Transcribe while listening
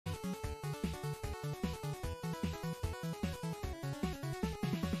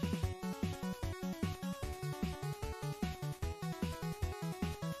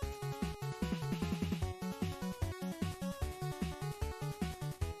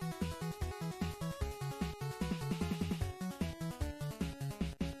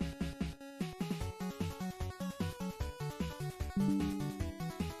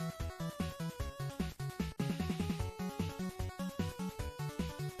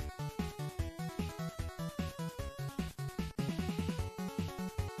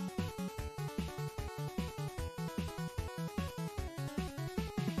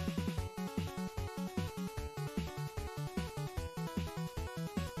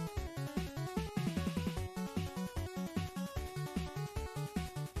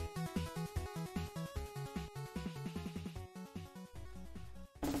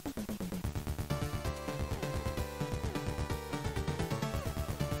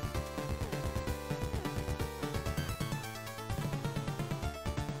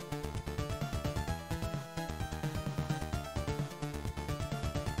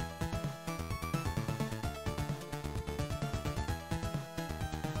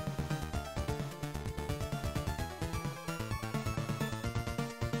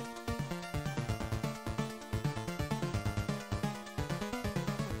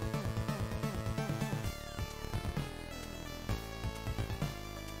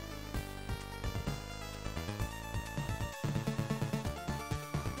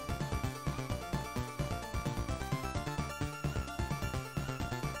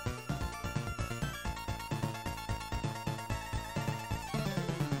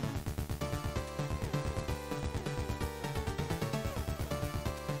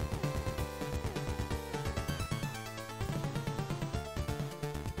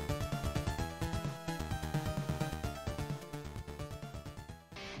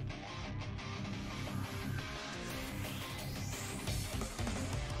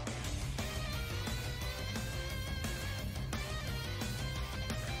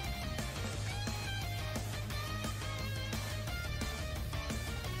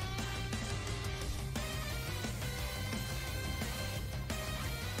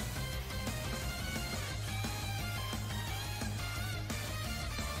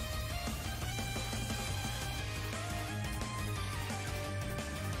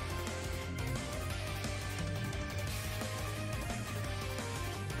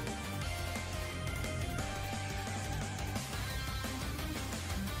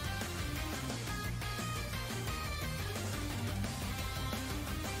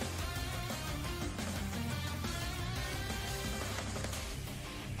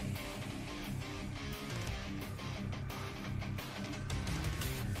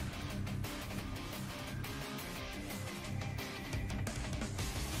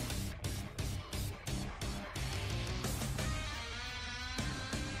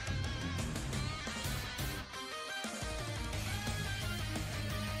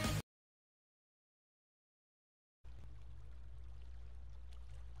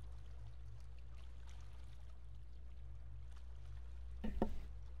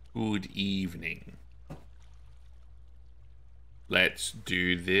Good evening. Let's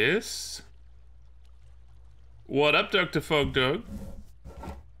do this. What up, Dr. Fogdog?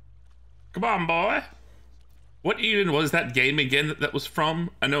 Come on, boy. What even was that game again that was from?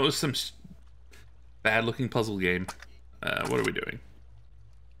 I know it was some bad-looking puzzle game. What are we doing?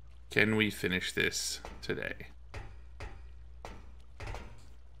 Can we finish this today?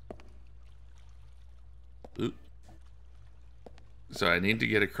 Ooh. So I need to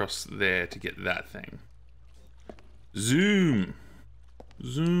get across there to get that thing. Zoom.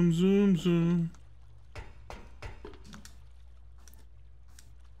 Zoom, zoom, zoom.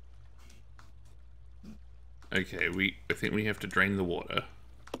 Okay, I think we have to drain the water.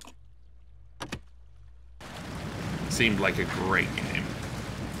 Seemed like a great game.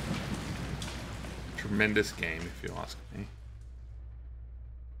 Tremendous game, if you ask me.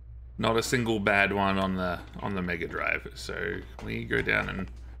 Not a single bad one on the Mega Drive. So can we go down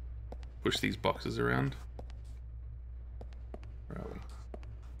and push these boxes around? Where are we?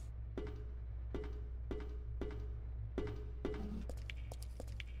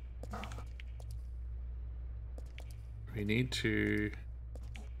 We need to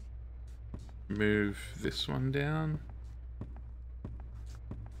move this one down.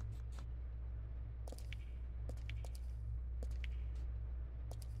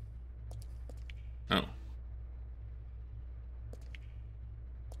 Oh.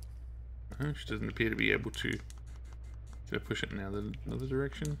 Oh, she doesn't appear to be able to. Should I push it in another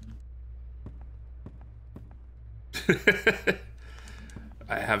direction?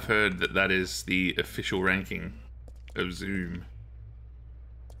 I have heard that that is the official ranking of Zoom.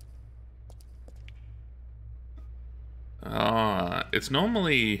 Ah, it's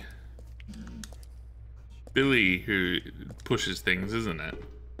normally Billy who pushes things, isn't it?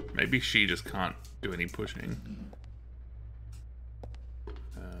 Maybe she just can't do any pushing.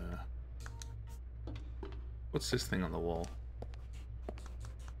 What's this thing on the wall?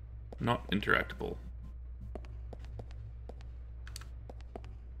 Not interactable.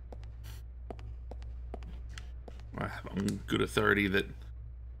 I have on good authority that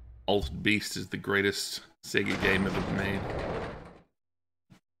Altered Beast is the greatest Sega game ever made.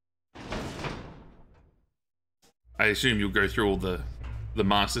 I assume you'll go through all the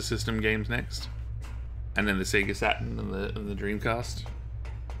Master System games next, and then the Sega Saturn and the Dreamcast.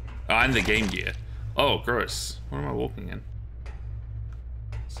 Oh, and the Game Gear. Oh, gross! What am I walking in?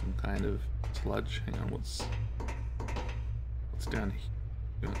 Some kind of sludge. Hang on, what's down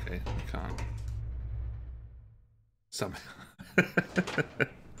here? Okay, I can't. Somehow. What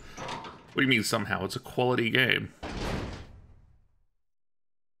do you mean somehow? It's a quality game.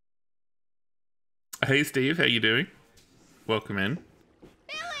 Hey Steve, how you doing? Welcome in.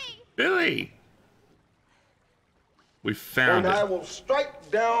 Billy! Billy! We found it. And I will strike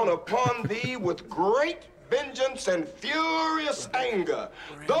down upon thee with great vengeance and furious anger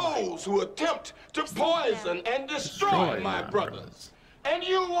those who attempt to poison and destroy my brothers. And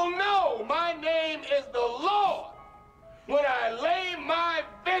you will know my name is the Lord when I lay my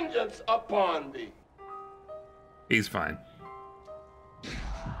vengeance upon thee. He's fine.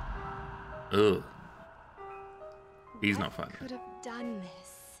 Ugh. He's not fine. Could have done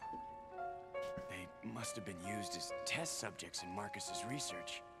this. They must have been used as test subjects in Marcus's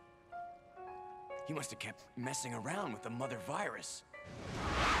research. He must have kept messing around with the mother virus.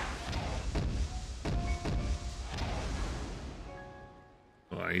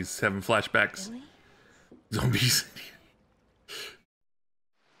 Oh, he's having flashbacks. Really? Zombies.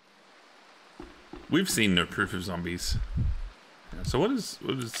 We've seen no proof of zombies. Yeah, so what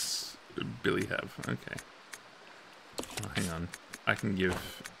does Billy have? Okay. Oh, hang on. I can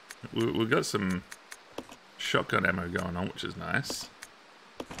give... We've got some shotgun ammo going on, which is nice.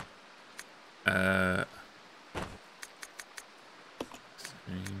 Strange.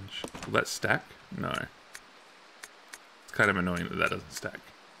 Will that stack? No. It's kind of annoying that doesn't stack.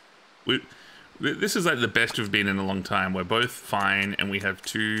 This is like the best we've been in a long time. We're both fine, and we have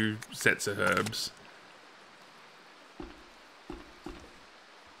 2 sets of herbs.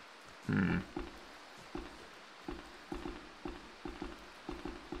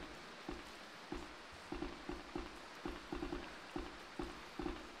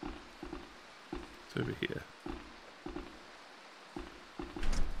 It's over here.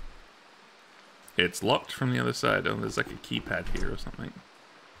 It's locked from the other side. Oh, there's like a keypad here or something.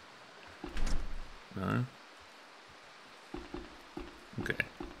 No? Okay.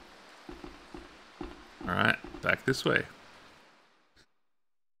 Alright, back this way.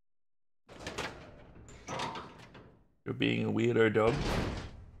 You're being a weirdo dog.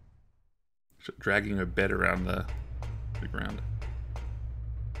 Dragging her bed around the ground.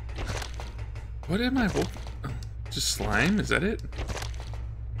 What am I walking? Just slime? Is that it?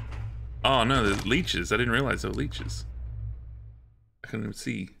 Oh no, there's leeches. I didn't realize there were leeches. I couldn't even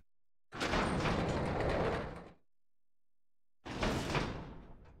see.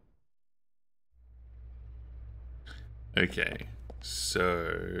 Okay,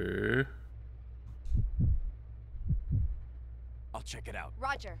 so... I'll check it out.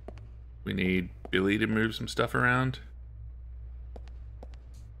 Roger. we need Billy to move some stuff around.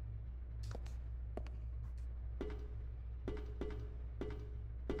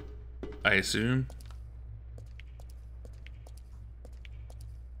 I assume.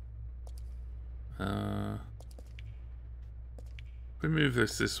 We move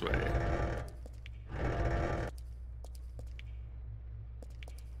this way.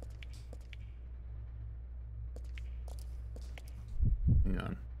 Hang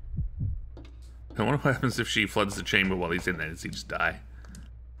on. I wonder what happens if she floods the chamber while he's in there. Does he just die?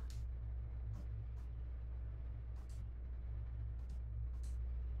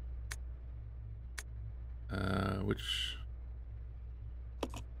 Which...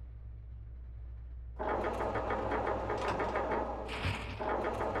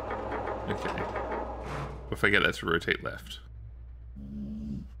 okay. If I get that to rotate left.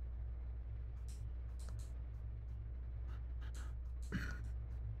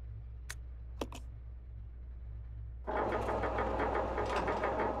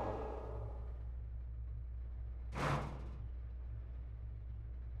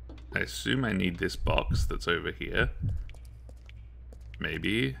 I assume I need this box that's over here.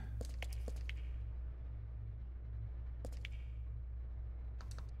 Maybe.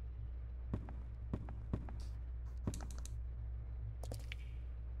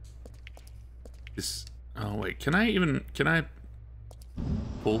 This... oh wait, can I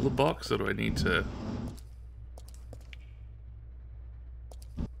pull the box, or do I need to...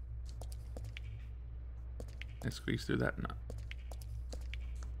 can I squeeze through that? No.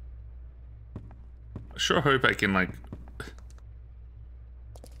 I sure hope I can, like,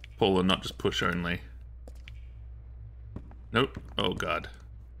 pull and not just push only. Nope. Oh god.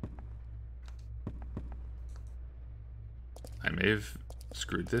 I may have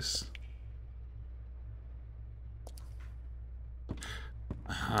screwed this.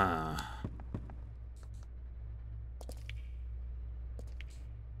 Huh.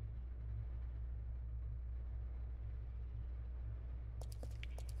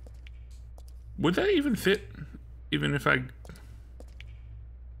 Would that even fit? Even if I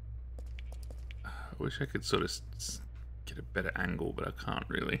wish I could sort of get a better angle, but I can't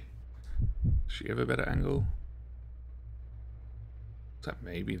really. Does she have a better angle? So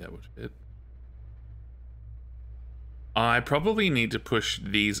maybe that would fit. I probably need to push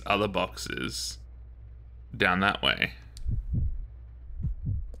these other boxes down that way.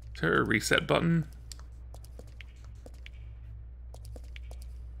 Is there a reset button?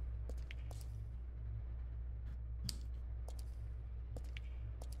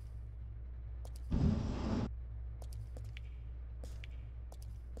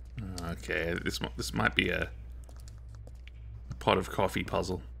 Okay, this might be a pot of coffee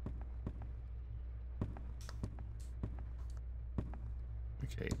puzzle.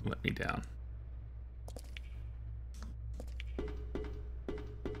 Okay, let me down.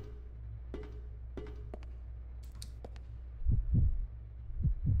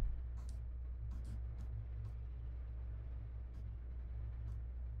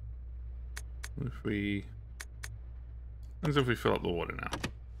 If we... as if we fill up the water now.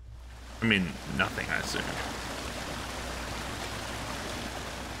 I mean, nothing, I assume.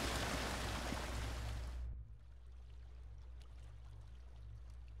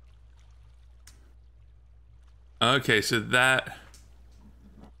 Okay, so that,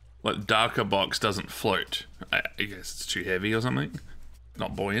 like, darker box doesn't float. I guess it's too heavy or something.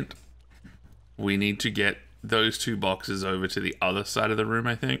 Not buoyant. We need to get those two boxes over to the other side of the room,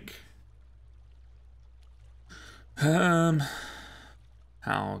 I think.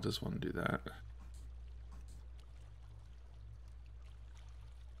 How does one do that?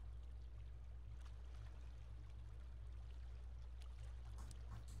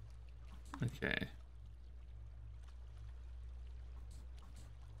 Okay.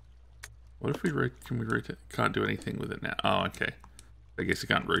 What if we can we rotate? Can't do anything with it now. Oh, okay. I guess you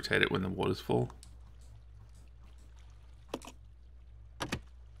can't rotate it when the water's full.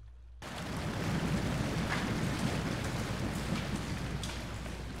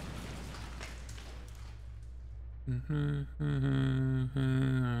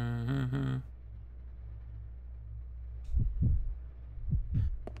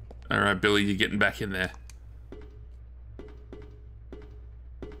 All right, Billy, you're getting back in there.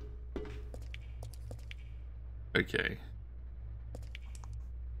 Okay.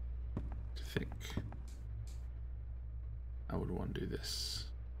 I think I would want to do this.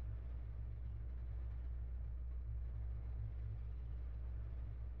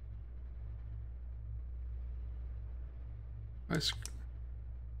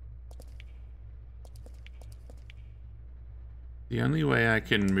 The only way I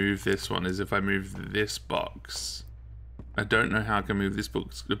can move this one is if I move this box. I don't know how I can move this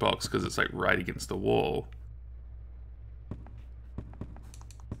box because it's like right against the wall.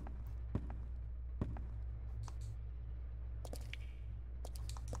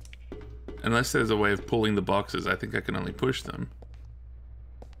 Unless there's a way of pulling the boxes, I think I can only push them.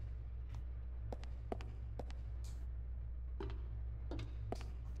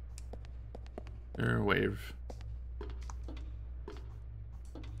 There a way of...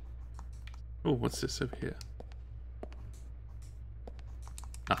 Oh, what's this over here?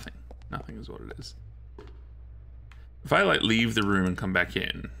 Nothing. Nothing is what it is. If I like leave the room and come back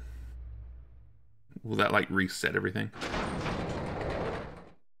in, will that like reset everything?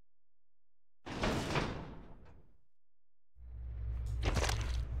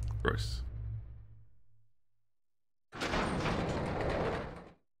 Gross.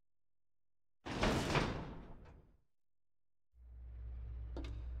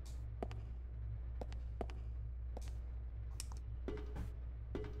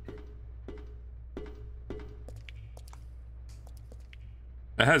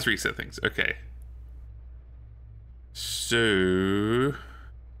 It has reset things. Okay. So...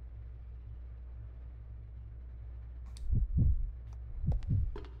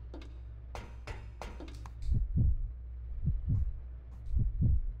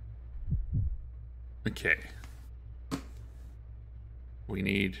 Okay. We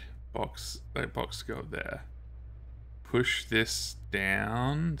need that box to go there. Push this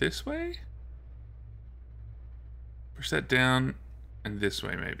down this way? Push that down and this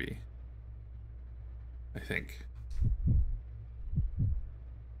way maybe. I think.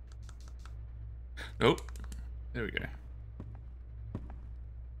 Nope. There we go.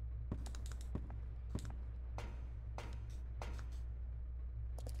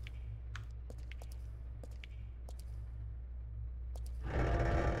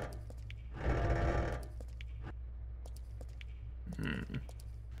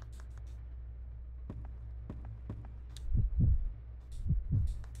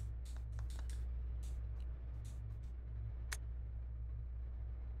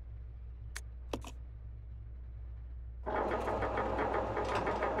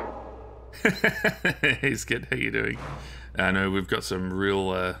 Hey Skid, how you doing? I know we've got some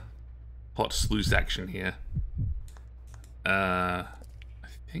real hot sluice action here. I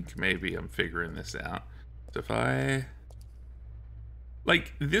think maybe I'm figuring this out. So if I...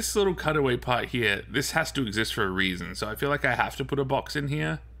 Like, this little cutaway part here, this has to exist for a reason, so I feel like I have to put a box in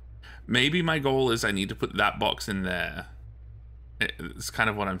here. Maybe my goal is I need to put that box in there. It's kind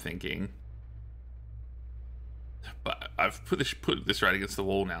of what I'm thinking. But I've put this right against the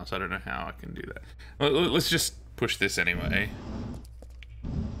wall now, so I don't know how I can do that. Let's just push this anyway.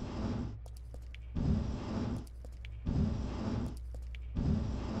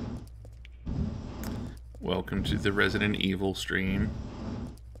 Welcome to the Resident Evil stream.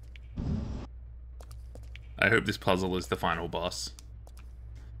 I hope this puzzle is the final boss.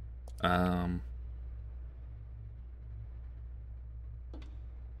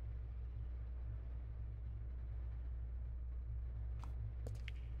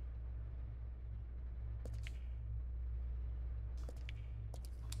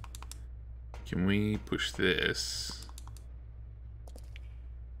 Can we push this?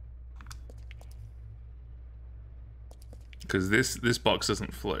 Because this box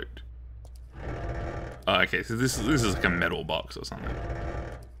doesn't float. Oh, okay, so this is like a metal box or something.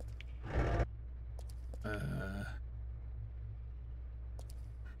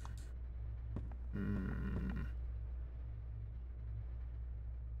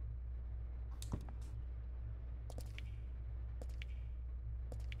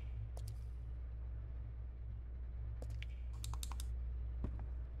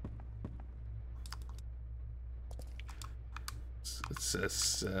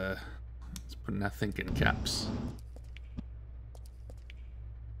 Let's put nothing in caps.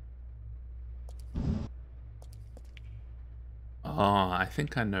 Oh, I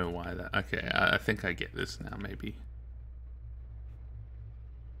think I know why that. Okay, I think I get this now, maybe.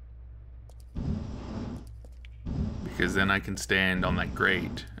 Because then I can stand on that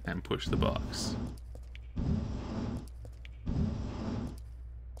grate and push the box.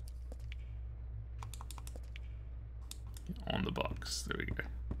 On the box. There we go.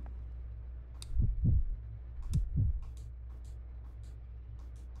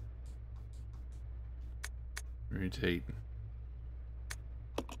 Rotate.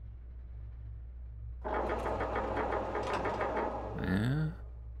 Yeah,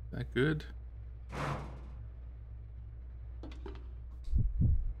 that good?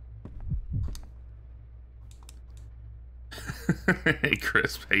 Hey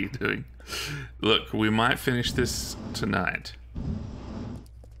Chris, how you doing? Look, we might finish this tonight.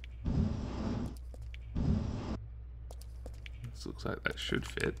 This looks like that should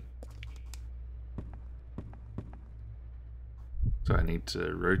fit. So I need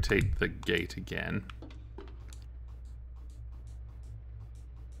to rotate the gate again.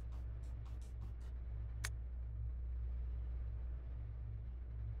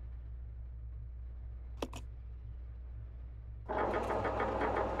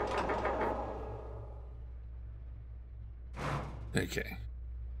 Okay.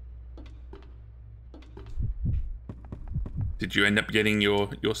 Did you end up getting your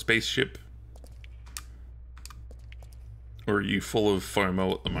spaceship? Or are you full of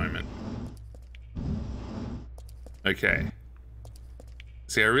FOMO at the moment? Okay.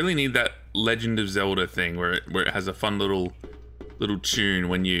 See, I really need that Legend of Zelda thing where it has a fun little tune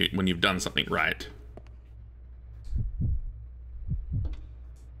when you've done something right.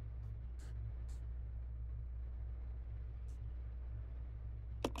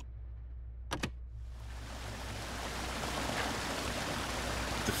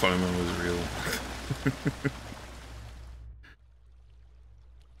 The FOMO was real.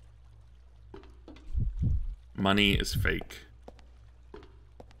 Money is fake.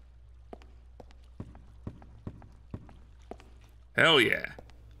 Hell yeah.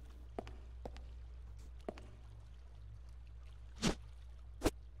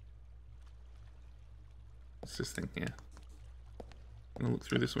 What's this thing here? Gonna look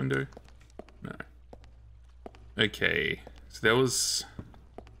through this window? No. Okay, so there was...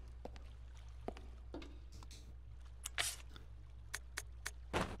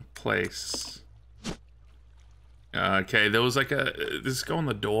 a place. Okay, there was like a... Does this go on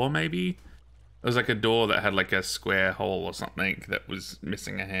the door, maybe? There was like a door that had like a square hole or something that was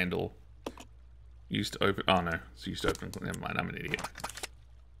missing a handle. Used to open... Oh no, it's used to open... Never mind, I'm an idiot.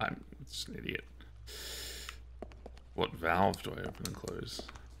 I'm just an idiot. What valve do I open and close?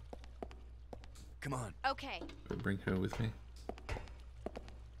 Come on. Okay. Do I bring her with me?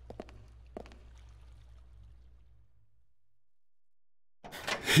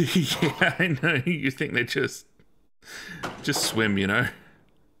 Yeah, I know. You think they just swim, you know?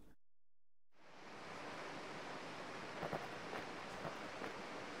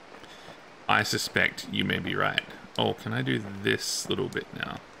 I suspect you may be right. Oh, can I do this little bit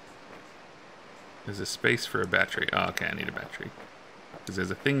now? There's a space for a battery. Oh, okay, I need a battery. Because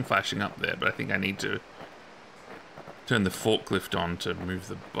there's a thing flashing up there, but I think I need to turn the forklift on to move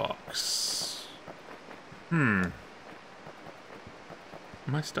the box. Am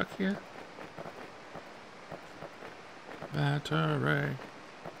I stuck here? Battery.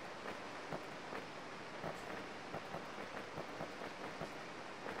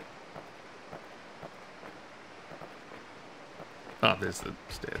 Oh, there's the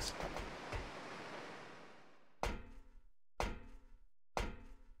stairs.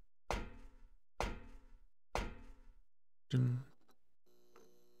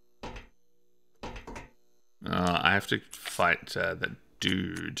 I have to fight that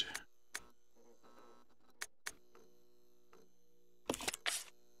dude.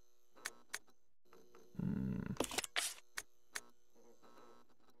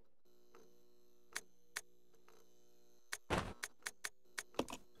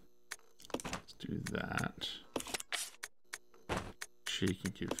 Let's do that. She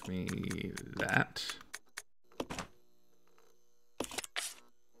can give me that.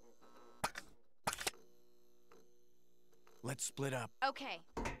 Let's split up. Okay.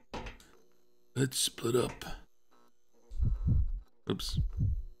 Let's split up. Oops.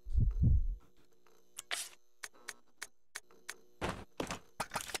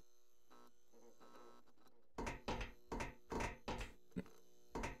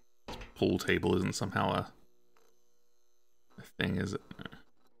 This pool table isn't somehow a thing, is it? No.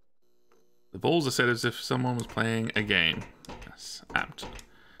 The balls are set as if someone was playing a game. Yes, apt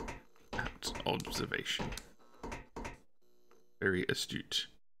observation. Very astute.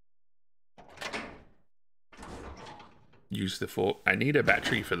 Use the fork. I need a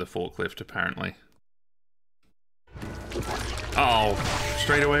battery for the forklift, apparently. Oh,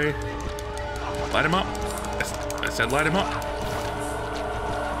 straight away. Light him up. I said light him up.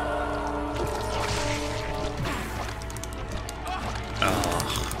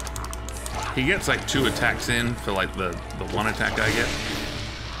 Oh. He gets like 2 attacks in for like the 1 attack I get.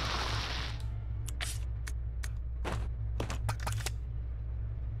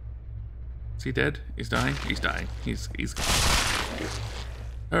 Is he dead? He's dying? He's dying. He's gone.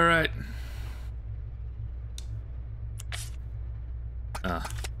 Alright. I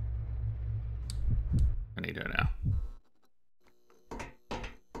need her now.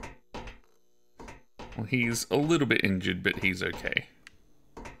 Well, he's a little bit injured, but he's okay.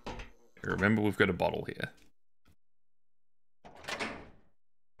 Remember, we've got a bottle here.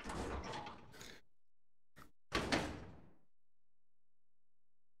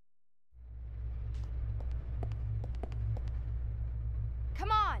 Come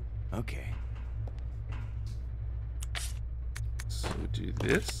on. Okay. So we do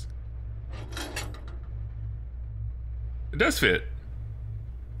this. It does fit.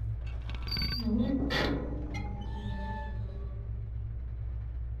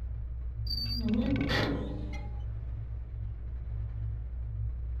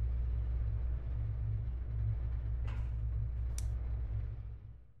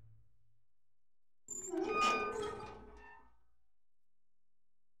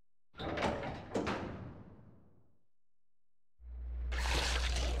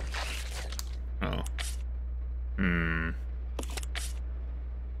 Oh.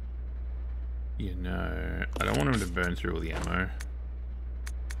 You know, I don't want him to burn through all the ammo.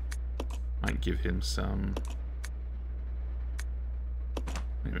 Might give him some.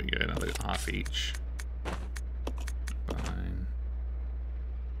 There we go, another half each. Fine.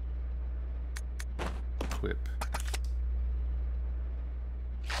 Equip.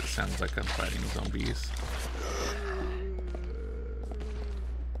 It sounds like I'm fighting zombies.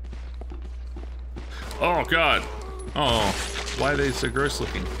 Oh god! Oh, why are they so gross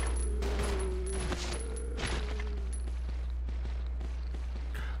looking?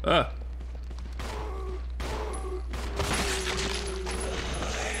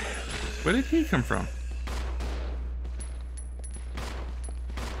 Where did he come from?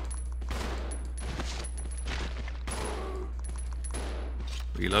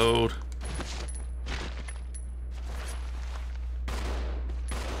 Reload.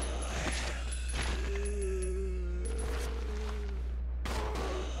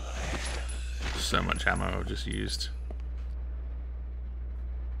 So much ammo I've just used.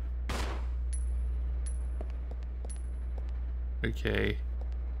 Okay.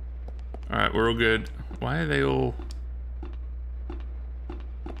 Alright, we're all good. Why are they all...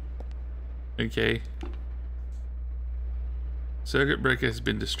 Okay. Circuit breaker has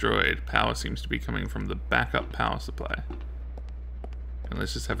been destroyed. Power seems to be coming from the backup power supply. And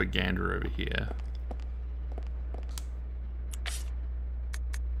let's just have a gander over here.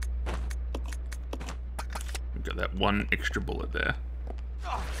 We've got that one extra bullet there.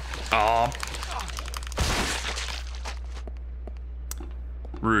 Oh.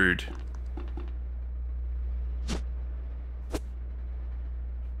 Rude.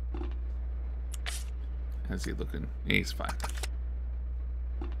 How's he looking? He's fine.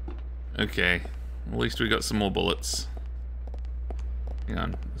 Okay. At least we got some more bullets. Hang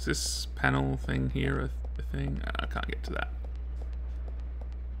on. Is this panel thing here a thing? I can't get to that.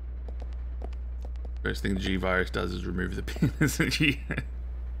 First thing the G-Virus does is remove the pin, isn't it?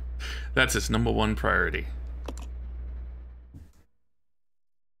 That's its #1 priority.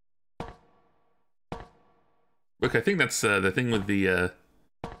 Look, I think that's the thing with the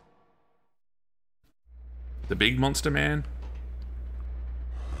big monster man.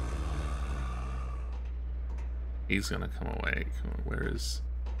 He's gonna come away. Come on, where is...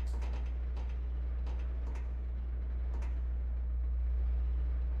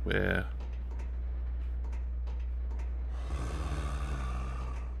 Where?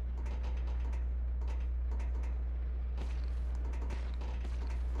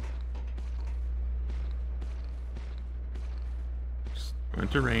 Just go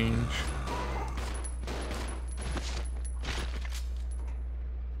into range.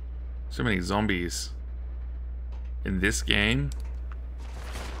 So many zombies in this game.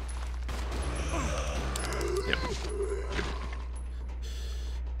 Yep. Good.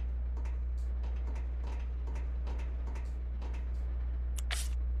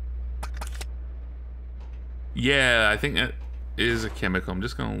 Yeah, I think that is a chemical. I'm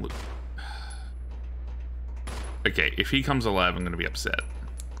just gonna look. Okay, if he comes alive, I'm gonna be upset.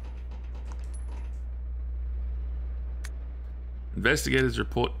 Investigators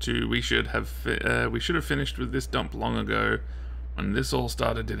report to we should have finished with this dump long ago. When this all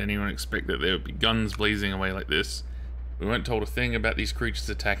started, did anyone expect that there would be guns blazing away like this? We weren't told a thing about these creatures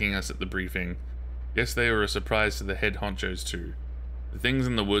attacking us at the briefing. Guess they were a surprise to the head honchos too. The things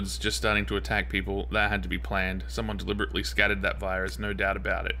in the woods just starting to attack people, that had to be planned. Someone deliberately scattered that virus, no doubt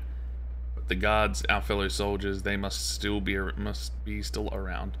about it. But the guards, our fellow soldiers, they must be still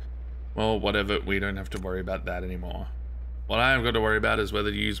around. Well, whatever, we don't have to worry about that anymore. What I have got to worry about is whether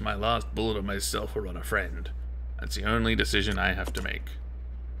to use my last bullet on myself or on a friend. That's the only decision I have to make.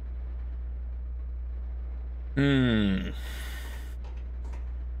 Yeah,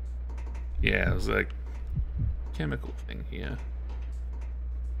 there's a chemical thing here.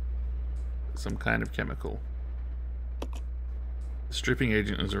 Some kind of chemical. The stripping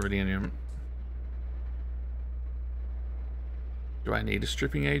agent is already in him. Do I need a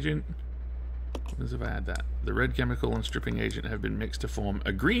stripping agent? What if I add that? The red chemical and stripping agent have been mixed to form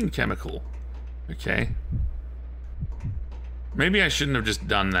a green chemical. Okay. Maybe I shouldn't have just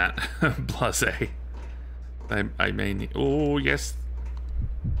done that. Plus A. I may need... Oh, yes.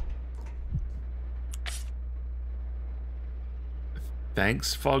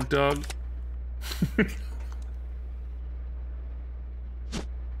 Thanks, Fog Dog.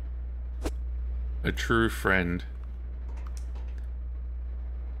 A true friend.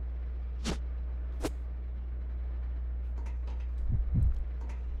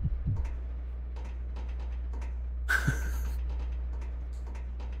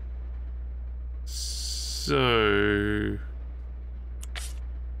 So...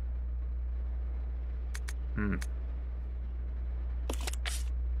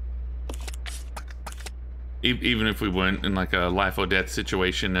 Even if we weren't in like a life or death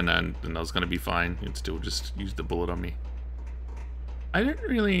situation and I was going to be fine, you'd still just use the bullet on me. I don't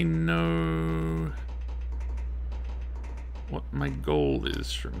really know what my goal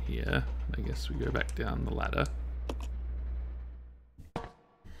is from here. I guess we go back down the ladder.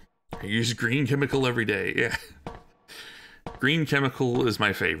 I use green chemical every day, yeah. Green chemical is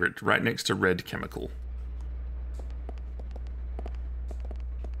my favorite, right next to red chemical.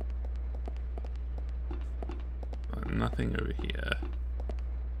 Nothing over here.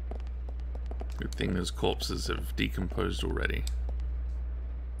 Good thing those corpses have decomposed already.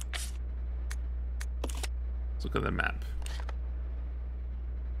 Let's look at the map.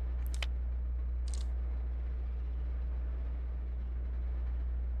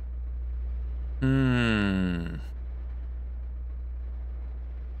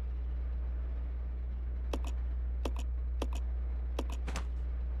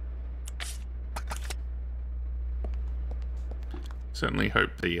 Certainly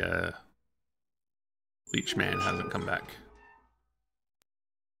hope the Leech Man hasn't come back.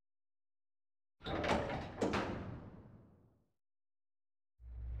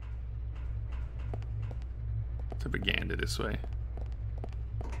 To Baganda this way.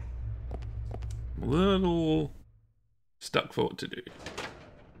 I'm a little stuck for what to do.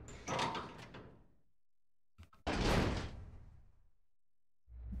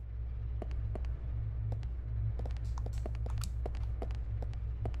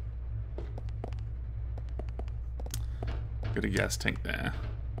 Got a gas tank there.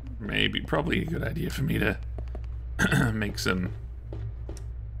 Maybe, probably a good idea for me to make some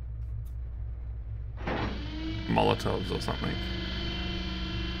Molotovs or something.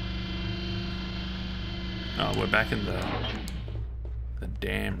 Oh, we're back in the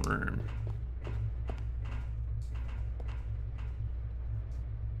damn room.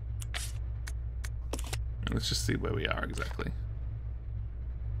 Let's just see where we are exactly.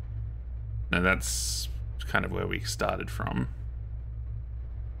 Now that's kind of where we started from.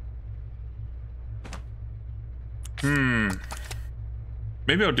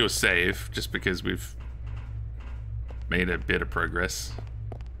 Maybe I'll do a save, just because we've made a bit of progress.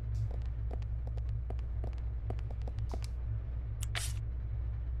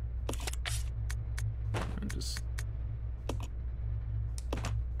 And just...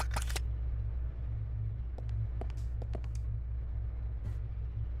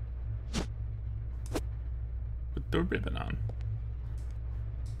 put the ribbon on.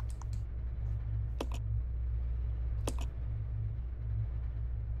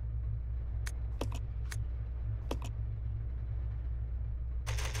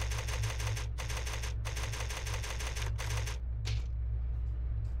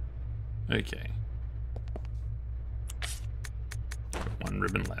 Okay. One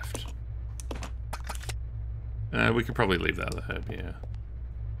ribbon left. We could probably leave that other herb here.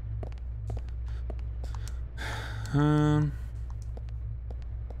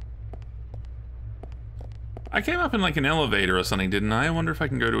 I came up in like an elevator or something, didn't I? I wonder if I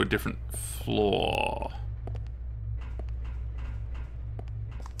can go to a different floor.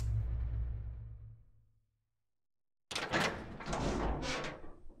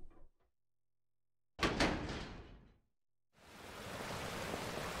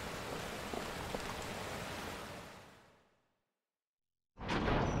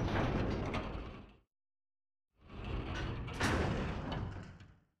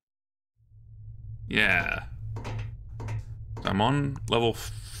 Yeah. So I'm on level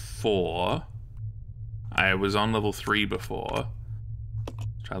 4. I was on level 3 before.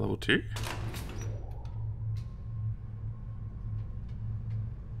 Let's try level 2.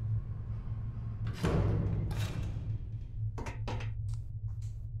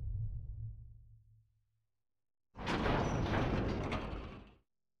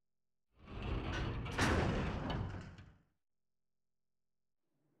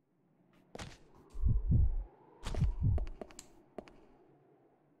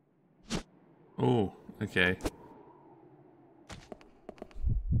 Oh, okay.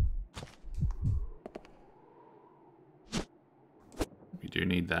 We do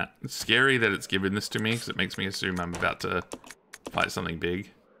need that. It's scary that it's given this to me because it makes me assume I'm about to fight something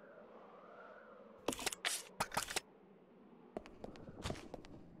big.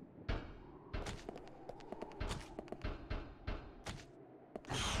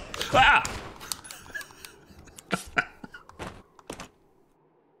 Ah!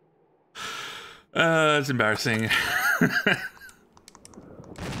 It's embarrassing.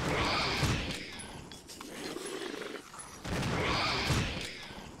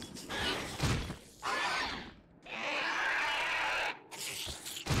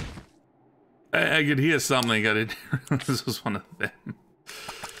 I could hear something. I didn't realize this was one of them.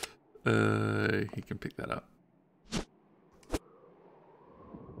 He can pick that up.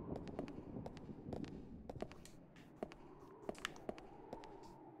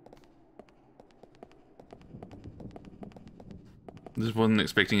 Just wasn't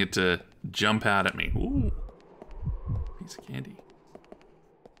expecting it to jump out at me. Ooh, piece of candy.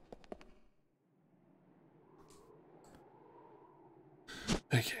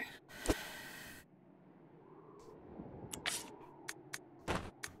 Okay.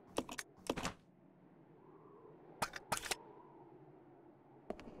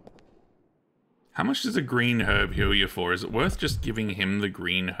 How much does a green herb heal you for? Is it worth just giving him the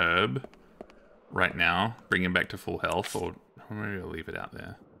green herb right now? Bring him back to full health, or maybe I'll leave it out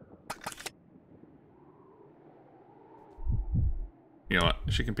there. You know what?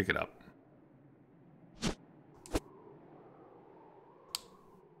 She can pick it up.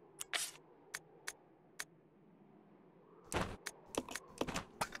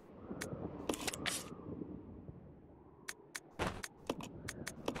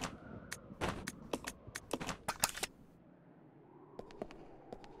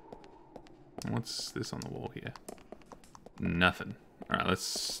 What's this on the wall here? Nothing. Alright,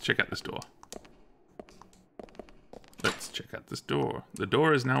 let's check out this door. Let's check out this door. The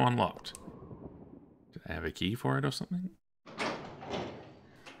door is now unlocked. Did I have a key for it or something?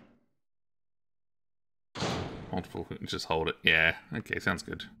 Multiple, just hold it. Yeah, okay, sounds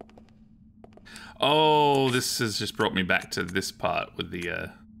good. Oh, this has just brought me back to this part with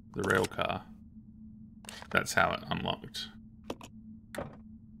the rail car. That's how it unlocked.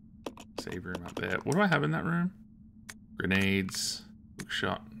 Save room up there. What do I have in that room? Grenades,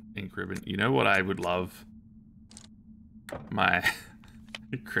 bookshot, ink ribbon. You know what I would love? My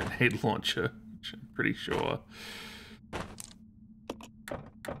grenade launcher, which I'm pretty sure.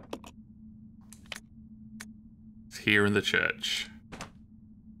 It's here in the church.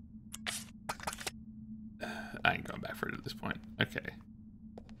 I ain't going back for it at this point. Okay.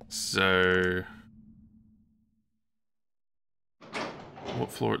 So...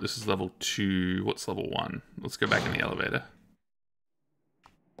 what floor? This is level 2. What's level 1? Let's go back in the elevator.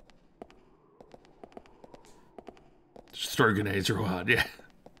 Just throw grenades real hard, yeah.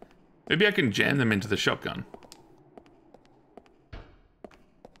 Maybe I can jam them into the shotgun.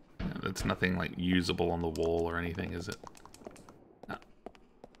 Yeah, that's nothing like usable on the wall or anything, is it? No.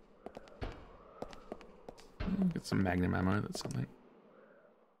 Get some magnum ammo, that's something.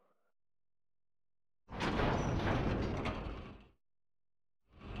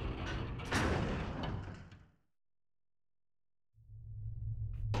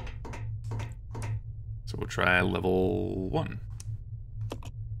 So we'll try level 1.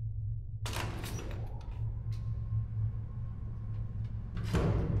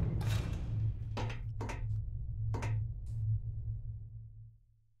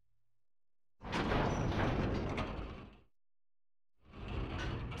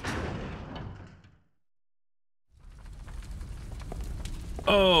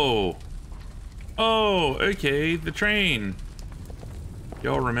 Oh! Oh, okay, the train.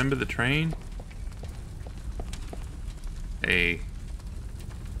 Y'all remember the train? Hey.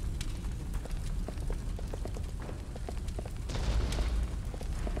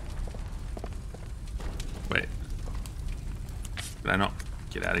 Wait. Did I not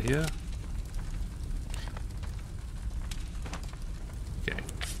get out of here? Okay.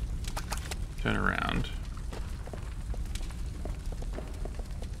 Turn around.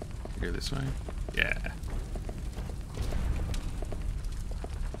 Go this way. Yeah.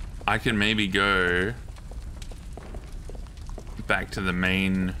 I can maybe go back to the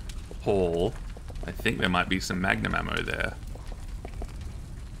main hall. I think there might be some magnum ammo there.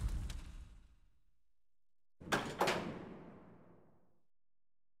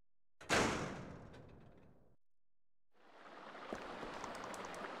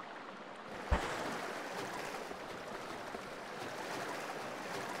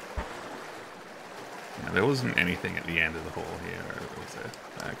 There wasn't anything at the end of the hall here, was there?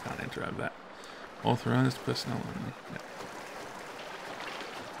 I can't interrupt that. Authorized personnel only.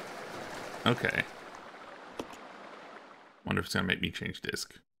 Yeah. Okay. Wonder if it's gonna make me change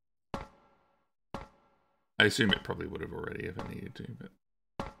disc. I assume it probably would have already if I needed to, but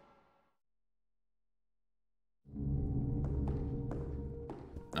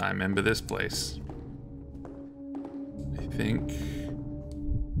I remember this place. I think.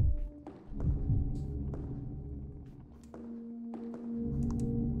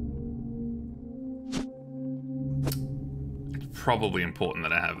 Probably important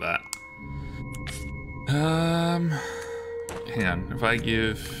that I have that. Hang on. If I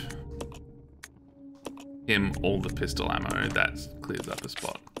give him all the pistol ammo, that clears up a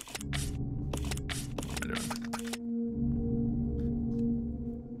spot. What am I doing?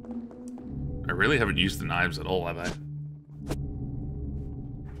 I really haven't used the knives at all, have I?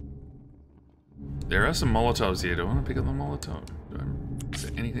 There are some Molotovs here. Do I want to pick up the Molotov? Is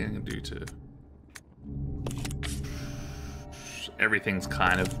there anything I can do to... Everything's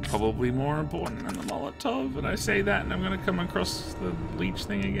kind of probably more important than the Molotov, and I say that and I'm gonna come across the leech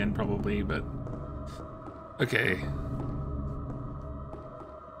thing again probably, but okay.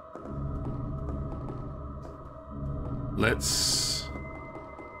 Let's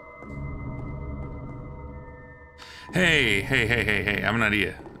Hey, I have an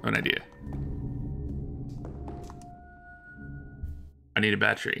idea. I need a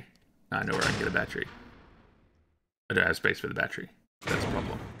battery. I know where I can get a battery. I don't have space for the battery. That's a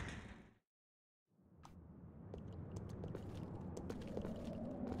problem.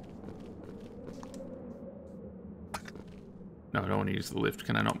 No, I don't want to use the lift.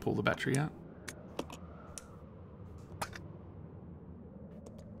 Can I not pull the battery out?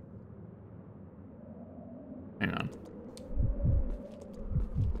 Hang on.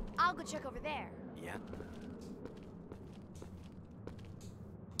 I'll go check over there. Yeah.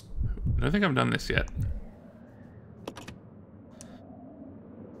 I don't think I've done this yet.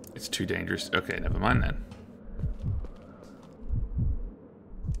 It's too dangerous. Okay, never mind then.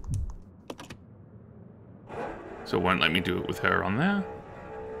 So it won't let me do it with her on there.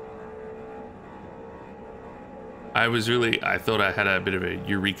 I thought I had a bit of a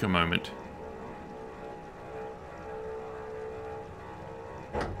eureka moment.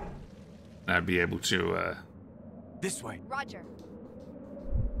 I'd be able to This way. Roger.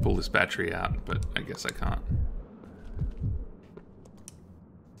 pull this battery out, but I guess I can't.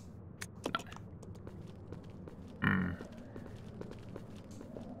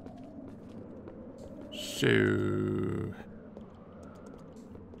 So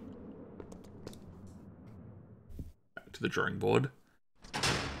back to the drawing board.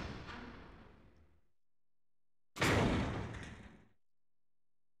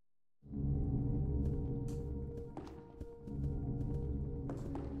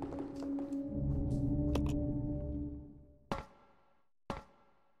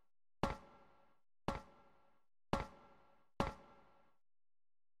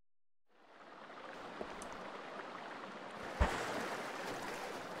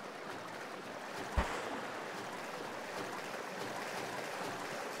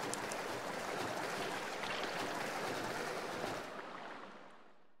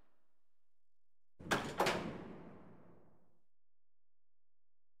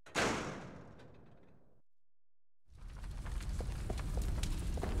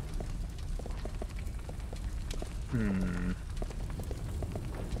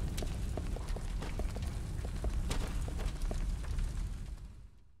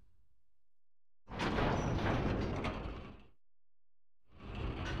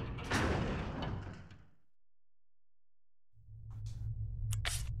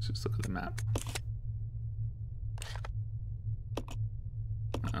 Let's just look at the map.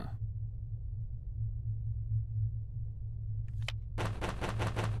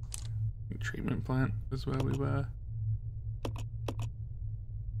 Treatment plant is where we were. I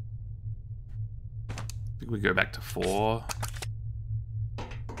think we go back to 4.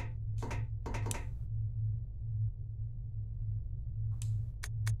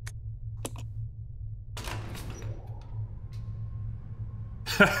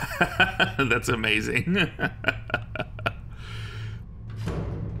 That's amazing.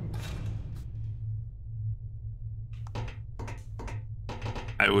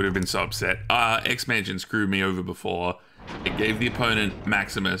 I would have been so upset. X-Mansion screwed me over before. It gave the opponent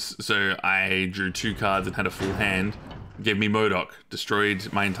Maximus, so I drew 2 cards and had a full hand. Gave me MODOK,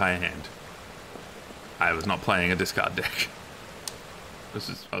 destroyed my entire hand. I was not playing a discard deck.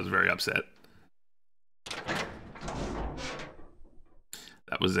 I was very upset.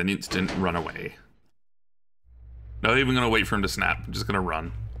 That was an instant runaway. Not even gonna wait for him to snap. I'm just gonna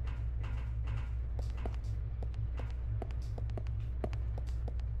run.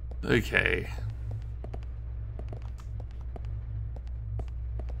 Okay.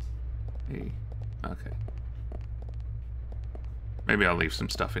 Hey. Okay. Maybe I'll leave some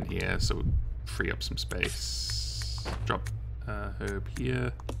stuff in here so we'll free up some space. Drop herb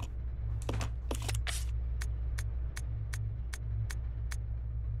here.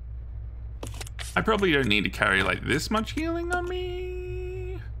 I probably don't need to carry like this much healing on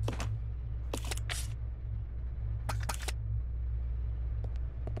me.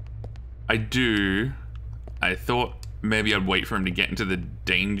 I do. I thought maybe I'd wait for him to get into the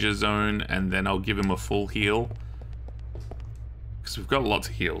danger zone and then I'll give him a full heal. Because we've got lots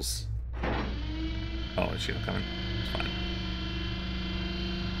of heals. Oh, is she not coming? It's fine.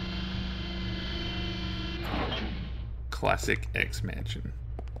 Classic X-Mansion.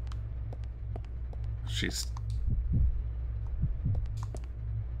 She's...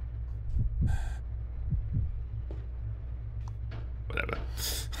 whatever.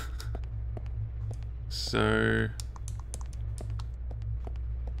 So...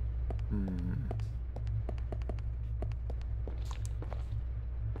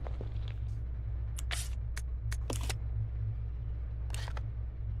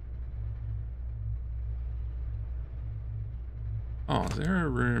 Oh, is there a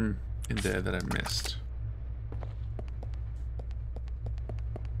room in there that I missed?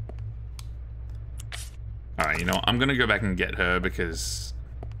 Alright, you know what? I'm gonna go back and get her because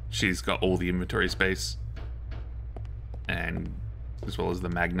she's got all the inventory space. And as well as the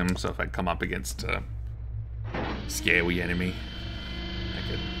Magnum, so if I come up against a scary enemy, I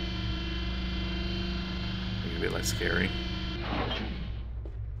could make it a bit less scary.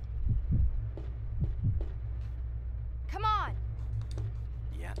 Come on.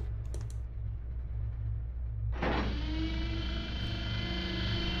 Yeah.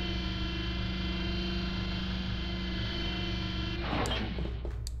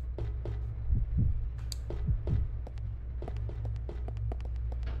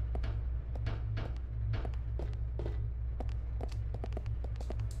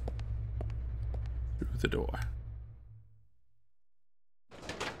 Through the door.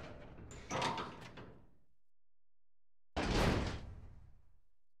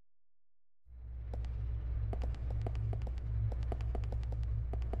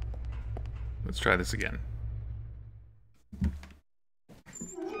 Let's try this again.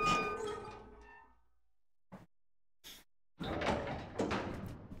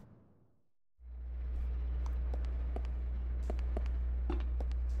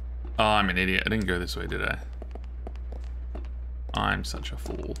 Oh, I'm an idiot. I didn't go this way, did I? I'm such a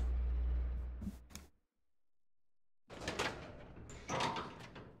fool.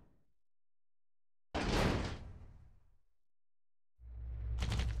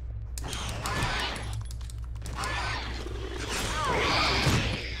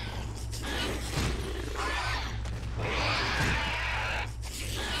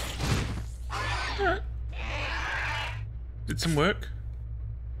 Alright. Did some work.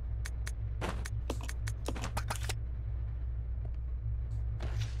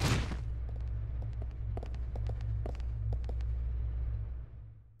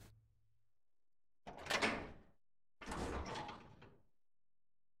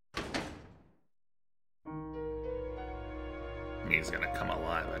 He's gonna come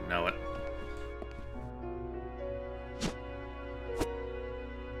alive, I know it.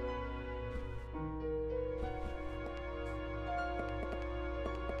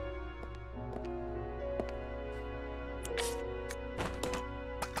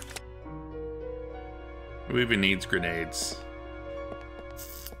 Who even needs grenades?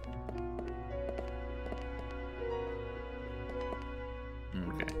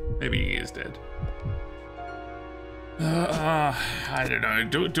 Okay, maybe he is dead. I don't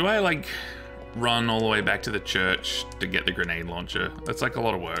know. Do I like run all the way back to the church to get the grenade launcher? That's like a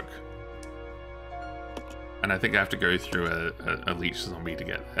lot of work. And I think I have to go through a leech zombie to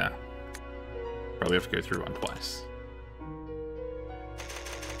get there. Probably have to go through one twice.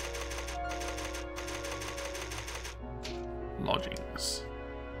 Lodgings.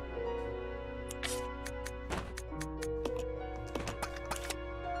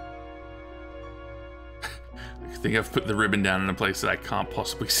 think I've put the ribbon down in a place that I can't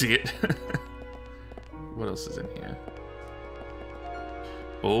possibly see it. What else is in here?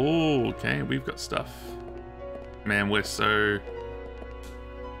 Oh, okay, we've got stuff. Man, we're so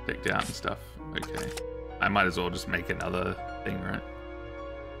decked out and stuff. Okay. I might as well just make another thing, right?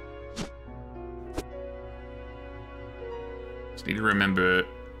 Just need to remember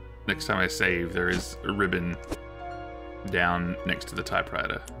next time I save, there is a ribbon down next to the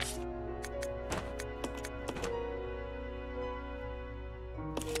typewriter.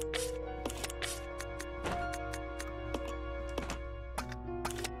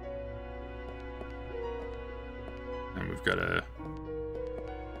 And we've got a...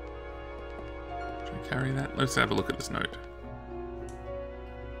 Should I carry that? Let's have a look at this note.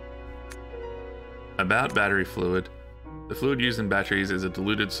 About battery fluid. The fluid used in batteries is a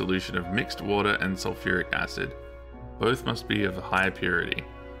diluted solution of mixed water and sulfuric acid. Both must be of a high purity.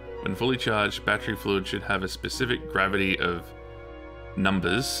 When fully charged, battery fluid should have a specific gravity of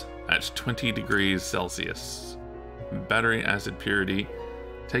numbers at 20 degrees Celsius. Battery acid purity.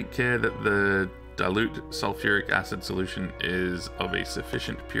 Take care that the dilute sulfuric acid solution is of a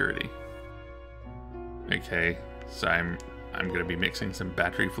sufficient purity. Okay, so I'm going to be mixing some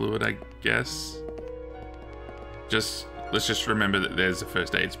battery fluid, I guess. Let's just remember that there's a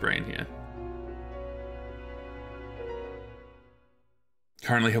first aid spray in here.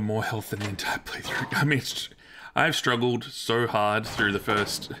 Currently have more health than the entire playthrough. I mean, I've struggled so hard through the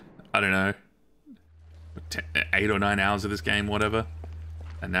first, I don't know, 8 or 9 hours of this game, whatever.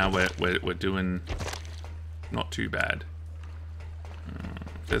 And now we're doing not too bad.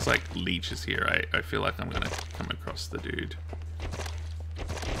 There's like leeches here. I feel like I'm gonna come across the dude.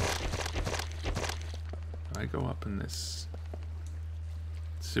 Do I go up in this?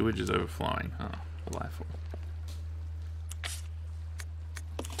 Sewage is overflowing. Huh. Delightful.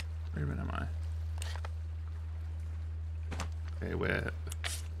 Where even am I? Okay, we're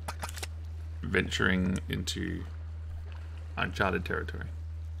venturing into uncharted territory.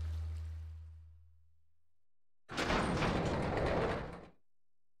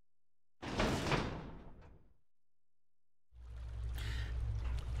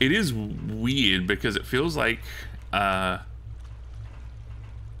 It is weird because it feels like the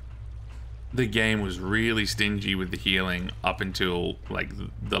game was really stingy with the healing up until like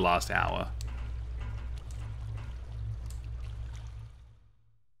the last hour.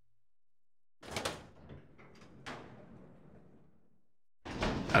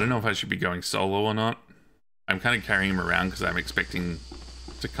 I don't know if I should be going solo or not. I'm kind of carrying him around because I'm expecting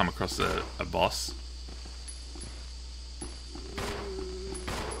to come across a boss.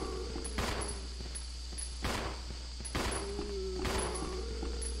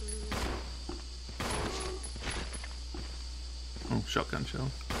 Oh, shotgun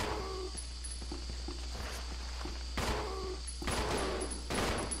shell.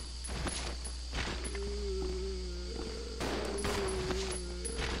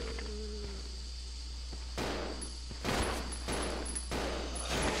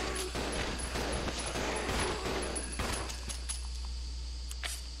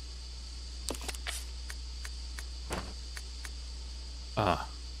 Ah.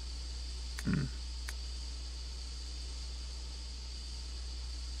 Hmm.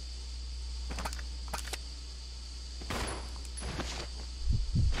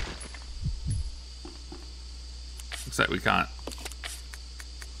 Looks like we can't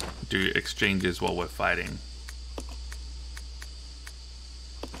do exchanges while we're fighting.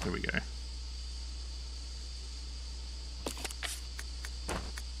 Here we go.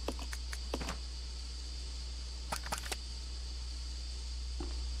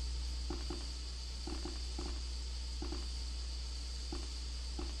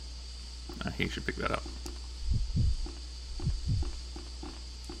 He should pick that up.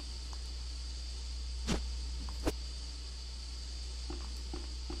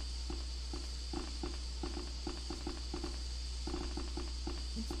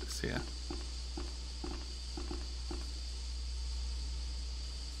 What's this here?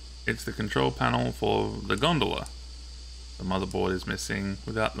 It's the control panel for the gondola. The motherboard is missing.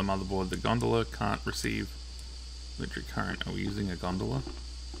 Without the motherboard, the gondola can't receive electric current. Are we using a gondola?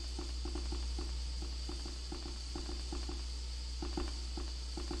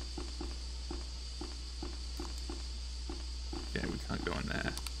 Yeah, we can't go in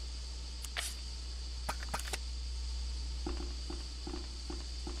there.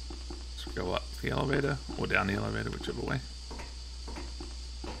 Let's go up the elevator or down the elevator, whichever way.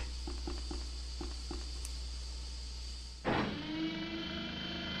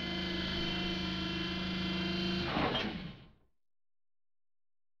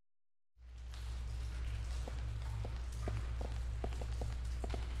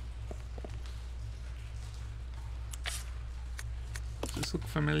 this look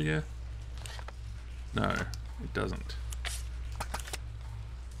familiar? No, it doesn't.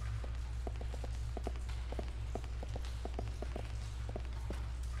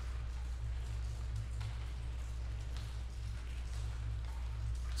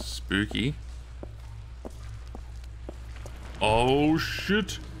 Spooky. Oh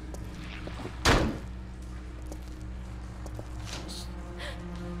shit!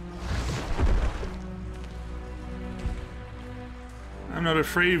 I'm not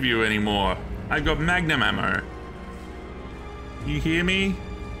afraid of you anymore. I got magnum ammo. You hear me?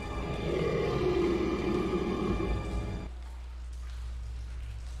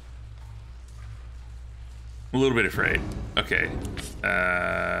 I'm a little bit afraid. Okay.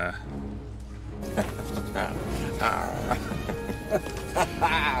 Okay.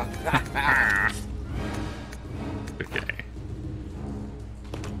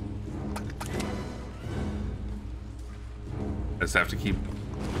 I just have to keep...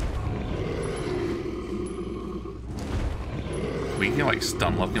 We can like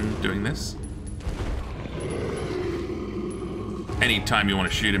stun lock him doing this. Anytime you want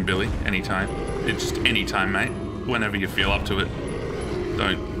to shoot him, Billy. Anytime. It's just anytime, mate. Whenever you feel up to it.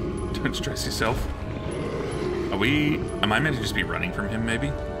 Don't stress yourself. Are we... Am I meant to just be running from him, maybe?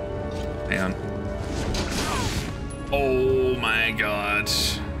 Hang on. Oh my god.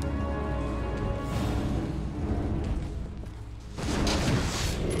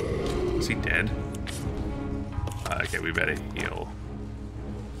 Is he dead? Okay, we better heal.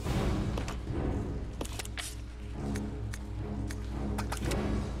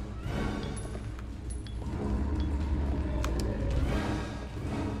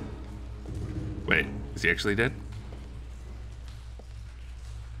 Wait, is he actually dead?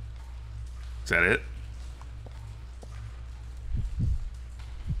 Is that it?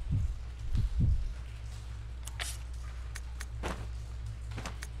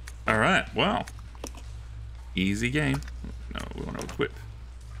 Alright, well. Easy game. No, we want to equip.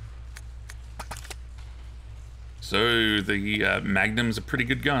 So, the Magnum's a pretty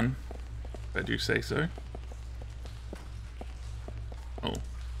good gun, if I do say so. Oh.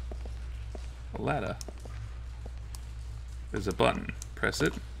 A ladder. There's a button. Press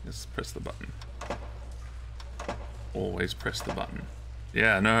it. Yes, press the button. Always press the button.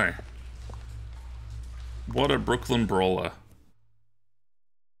 Yeah, no. What a Brooklyn brawler.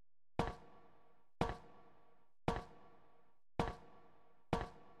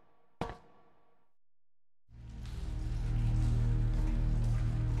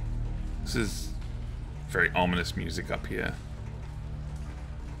 This is very ominous music up here.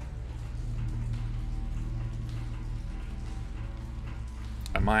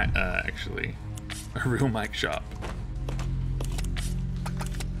 I might actually a real mic shop.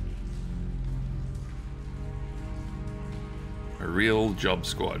 A real job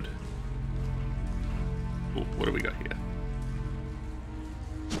squad. Ooh, what do we got here?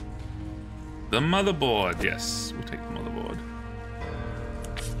 The motherboard. Yes, we'll take the motherboard.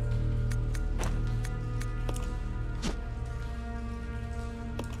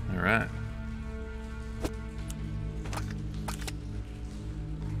 All right.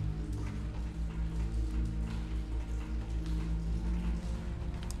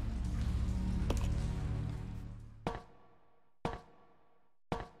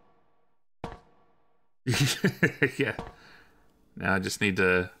 Yeah. Now I just need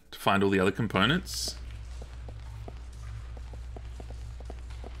to find all the other components.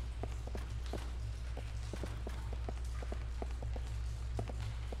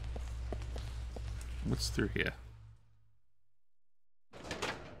 What's through here?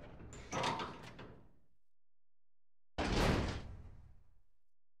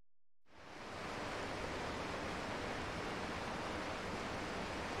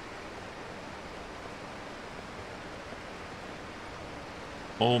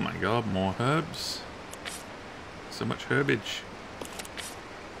 Oh my god, more herbs. So much herbage.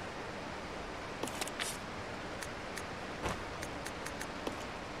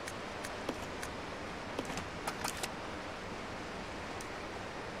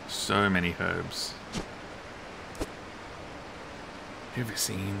 So many herbs. Ever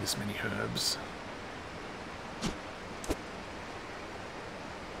seen this many herbs?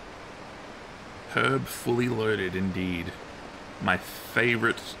 Herb fully loaded, indeed. My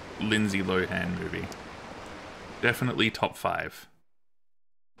favorite Lindsay Lohan movie. Definitely top 5.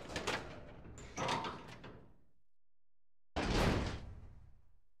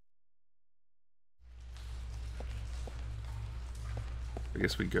 I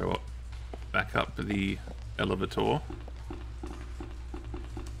guess we go up, back up the elevator.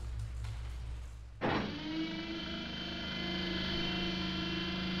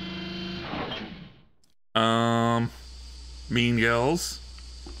 Mean Girls.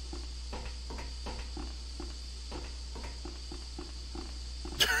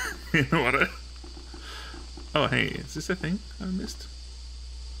 You know what? Oh, hey, is this a thing I missed?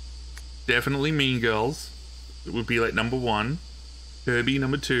 Definitely Mean Girls. It would be like number 1. Herbie,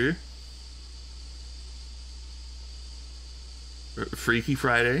 number 2. Freaky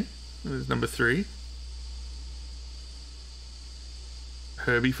Friday is number 3.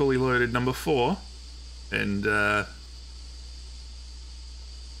 Herbie Fully Loaded, number 4. And,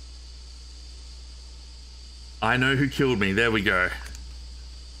 I Know Who Killed Me. There we go.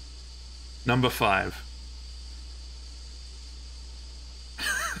 Number 5.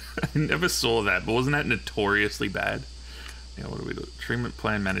 I never saw that, but wasn't that notoriously bad? Yeah, what do we do? Treatment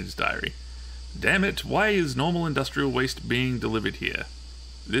Plan Manager's Diary. Damn it, why is normal industrial waste being delivered here?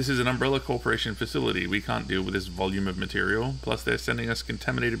 This is an Umbrella Corporation facility. We can't deal with this volume of material. Plus, they're sending us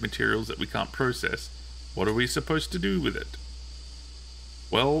contaminated materials that we can't process. What are we supposed to do with it?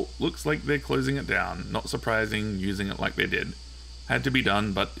 Well, looks like they're closing it down. Not surprising, using it like they did. Had to be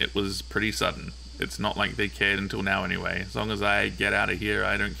done, but it was pretty sudden. It's not like they cared until now anyway. As long as I get out of here,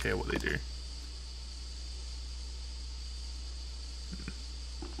 I don't care what they do.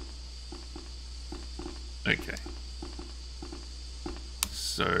 Okay.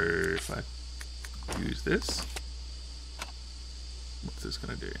 So, if I use this, what's this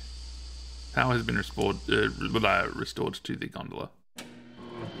going to do? Power has been restored to the gondola.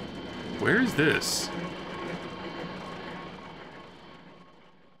 Where is this?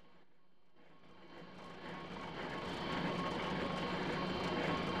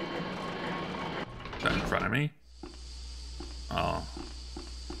 Is that in front of me? Oh.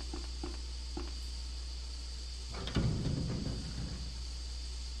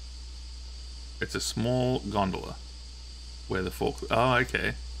 It's a small gondola where the fork. Oh,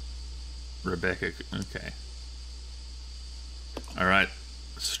 okay. Rebecca. Okay. All right.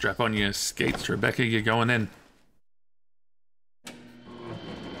 Strap on your skates, Rebecca. You're going in.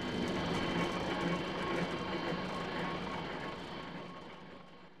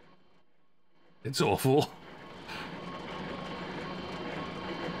 It's awful.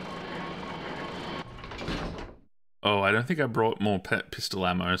 Oh, I don't think I brought more pistol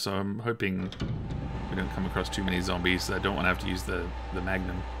ammo, so I'm hoping we don't come across too many zombies. I don't want to have to use the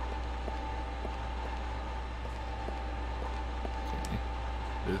Magnum. Okay.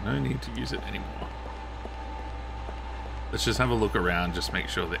 There's no need to use it anymore. Let's just have a look around, just make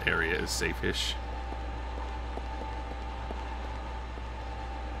sure the area is safe-ish.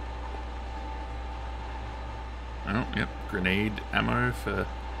 Oh, yep, grenade ammo for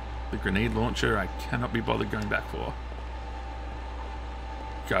the grenade launcher. I cannot be bothered going back for.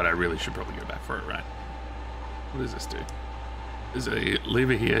 God, I really should probably go back for it, right? What does this do? There's a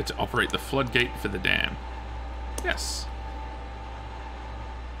lever here to operate the floodgate for the dam. Yes.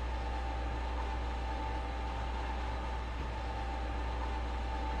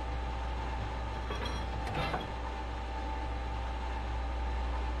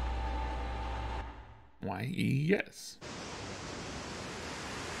 Why, yes.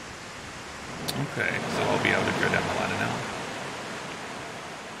 Okay, so I'll be able to go down the ladder now.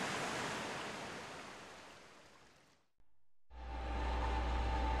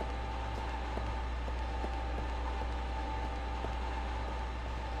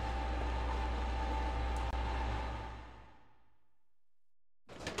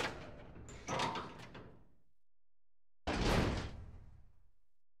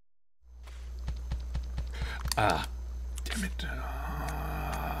 Ah, damn it.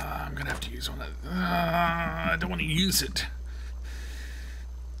 I'm gonna have to use one of that. I don't want to use it.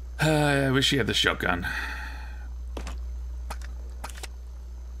 I wish he had the shotgun.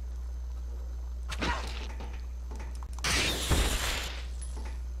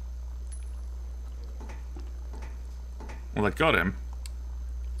 Well, I got him.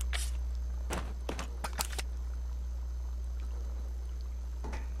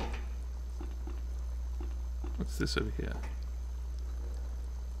 What's this over here?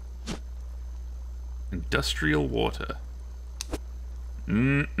 Industrial water.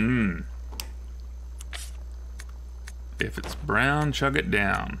 Mm-mm. If it's brown, chug it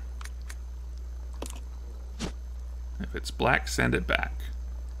down. If it's black, send it back.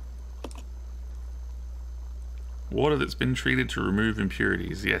 Water that's been treated to remove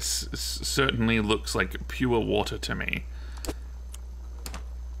impurities. Yes, certainly looks like pure water to me.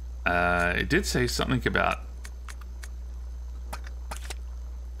 It did say something about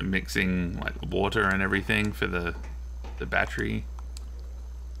mixing like water and everything for the battery.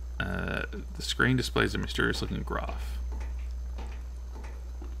 The screen displays a mysterious looking graph.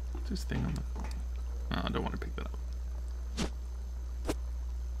 What's this thing on the... Oh, I don't want to pick that up.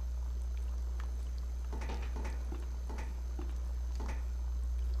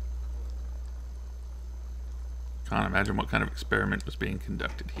 Can't imagine what kind of experiment was being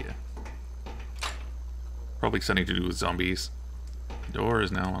conducted here. Probably something to do with zombies. The door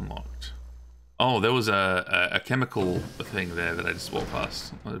is now unlocked. Oh, there was a chemical thing there that I just walked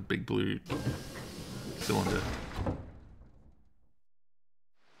past. A big blue cylinder.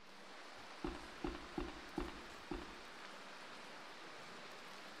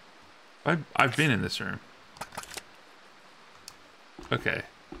 I've been in this room. Okay.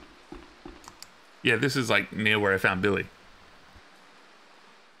 Yeah, this is like near where I found Billy.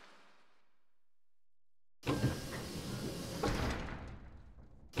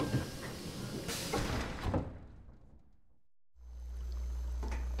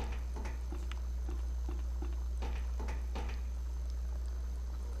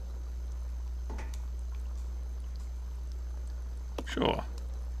 Sure.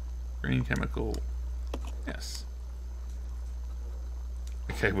 Green chemical. Yes.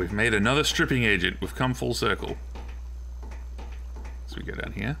 Okay, we've made another stripping agent. We've come full circle. So we go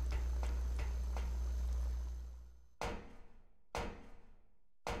down here.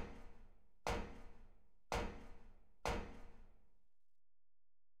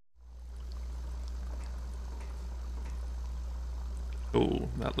 Oh,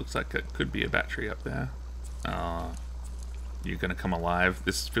 that looks like it could be a battery up there. You're gonna come alive.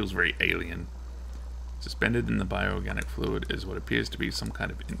 This feels very alien. Suspended in the bioorganic fluid is what appears to be some kind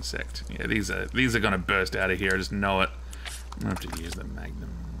of insect. Yeah, these are gonna burst out of here. I just know it. I'm gonna have to use the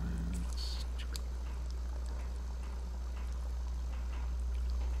magnum.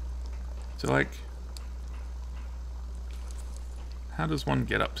 So like, how does one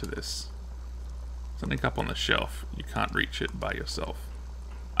get up to this? Something up on the shelf. You can't reach it by yourself.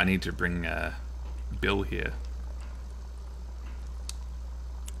 I need to bring Bill here.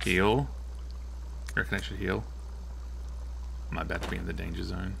 Heal. I reckon I should heal. I'm about to be in the danger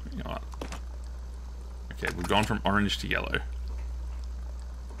zone. You know what? Okay, we've gone from orange to yellow.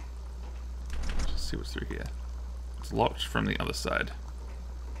 Let's see what's through here. It's locked from the other side.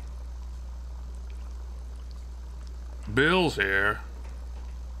 Bill's here.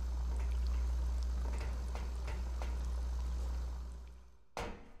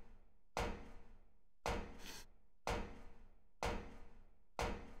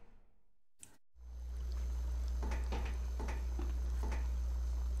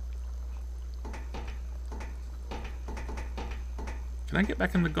 Can I get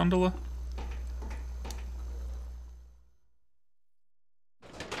back in the gondola?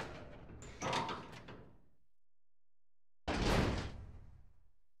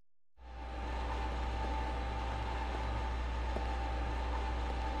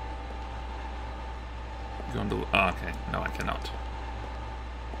 Gondola. Oh, okay. No, I cannot.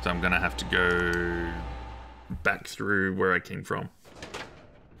 So I'm gonna have to go back through where I came from.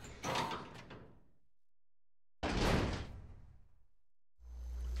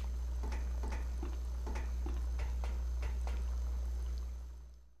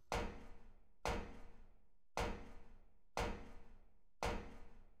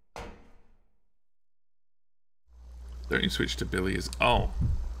 Don't you switch to Billy as... Oh.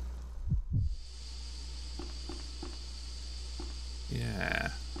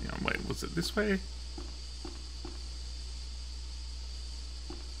 Yeah. Hang on, wait, was it this way?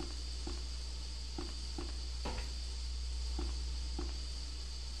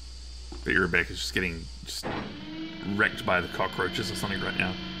 But Rebecca's just getting wrecked by the cockroaches or something right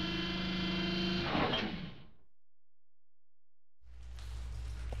now.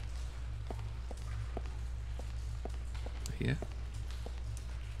 Here.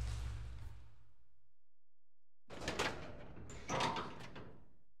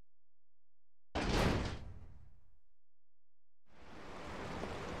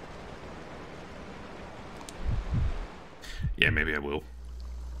 Yeah, maybe I will.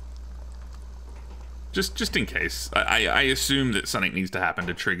 Just in case. I assume that something needs to happen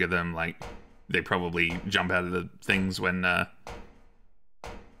to trigger them, like they probably jump out of the things when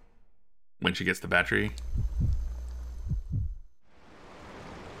she gets the battery.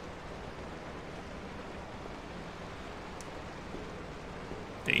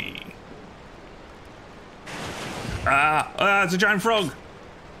 Hey. Ah, it's a giant frog.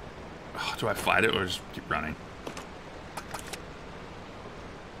 Oh, do I fight it or just keep running?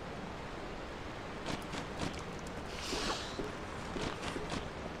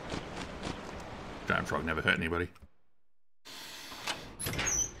 Giant frog never hurt anybody.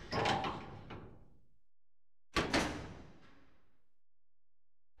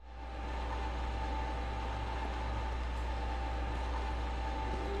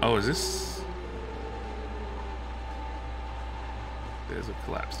 Oh, is this... There's a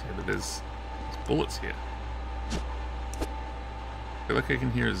collapse here, but there's bullets here. I feel like I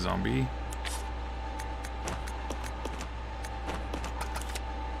can hear a zombie.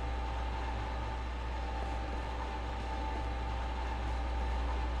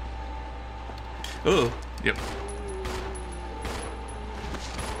 Oh, yep.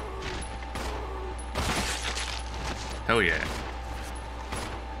 Hell yeah.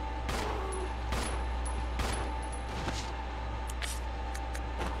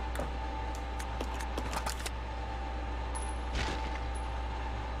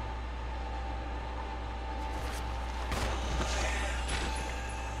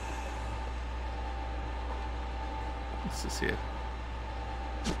 What's this here?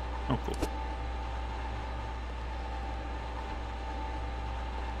 Oh, cool.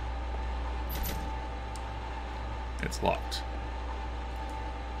 It's locked.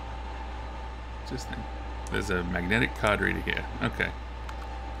 What's this thing? There's a magnetic card reader here. Okay.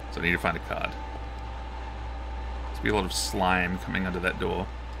 So I need to find a card. There's be a lot of slime coming under that door.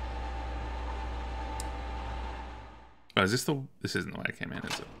 Oh, is this the... This isn't the way I came in,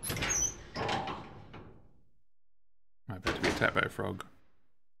 is it? I'm about to be attacked by a frog.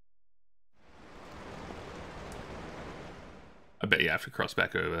 I bet you have to cross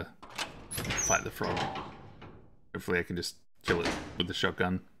back over, fight the frog. Hopefully I can just kill it with the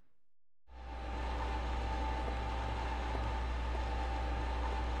shotgun.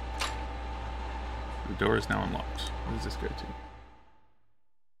 The door is now unlocked. Where does this go to?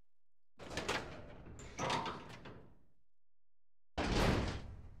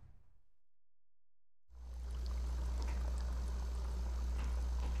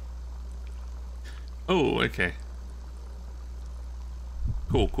 Oh, okay.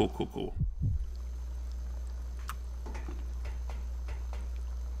 Cool, cool, cool, cool.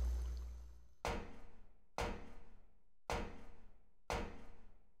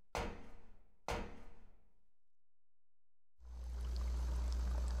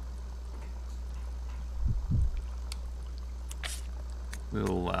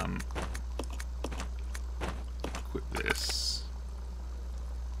 We'll equip this.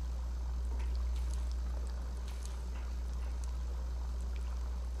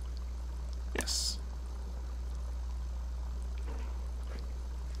 Yes.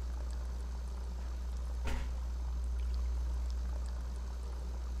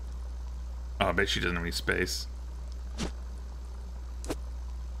 Oh, I bet she doesn't have any space.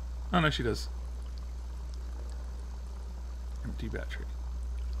 Oh no, she does. Empty battery.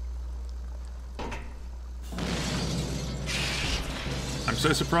 I'm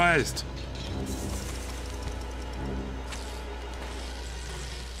so surprised.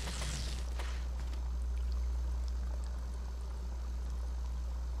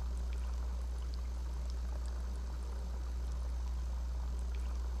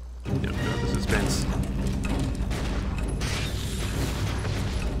 Yep, got the suspense.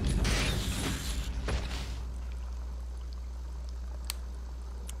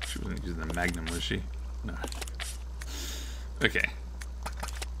 She wasn't using the Magnum, was she? No. Okay.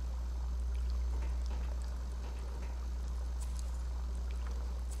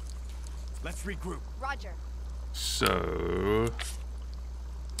 Let's regroup. Roger. So,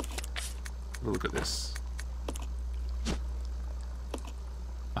 have a look at this.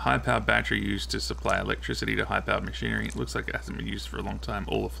 A high-powered battery used to supply electricity to high-powered machinery. It looks like it hasn't been used for a long time.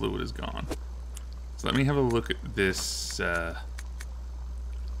 All the fluid is gone. So let me have a look at this.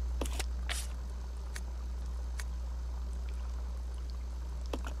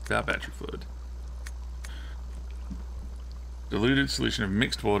 Battery fluid. Diluted solution of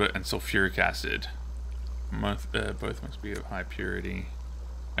mixed water and sulfuric acid. Both must be of high purity.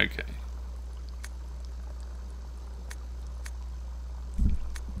 Okay.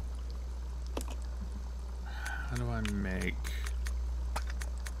 How do I make...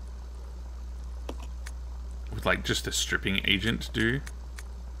 Would like just a stripping agent do?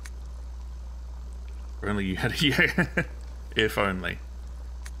 If only you had a... Yeah. If only.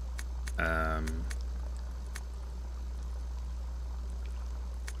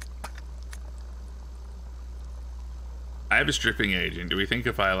 I have a stripping agent. Do we think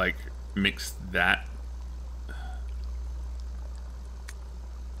if I like mix that?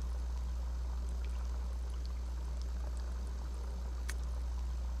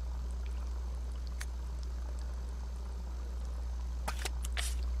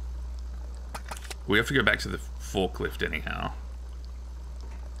 We have to go back to the forklift anyhow.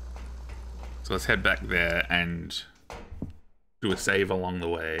 So let's head back there and do a save along the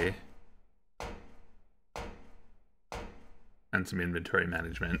way. And some inventory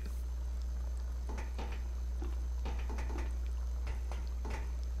management.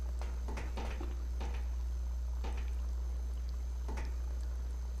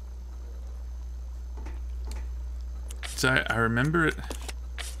 So I remember it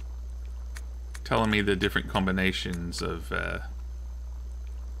telling me the different combinations of... no,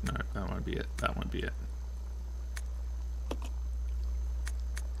 that won't be it. That won't be it.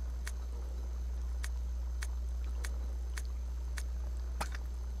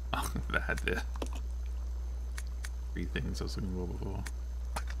 Oh, that had the 3 things I was looking for before.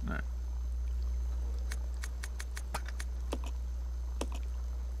 No.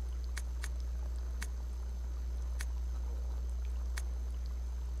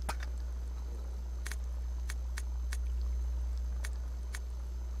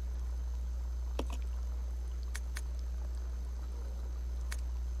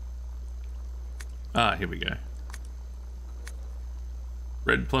 Ah, here we go.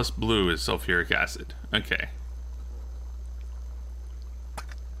 Red plus blue is sulfuric acid. Okay.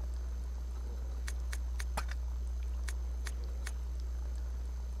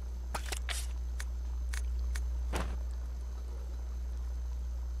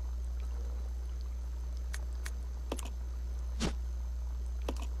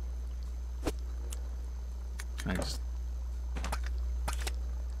 Can I just...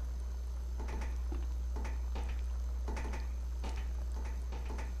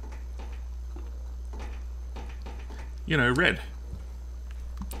 You know, red.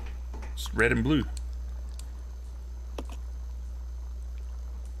 Just red and blue.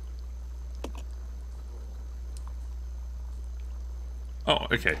 Oh,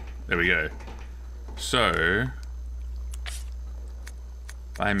 okay. There we go. So, if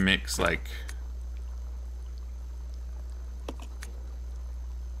I mix like...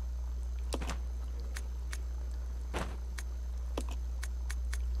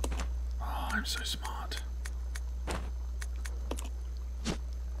 Oh, I'm so smart.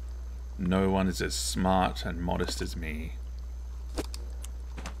 No one is as smart and modest as me.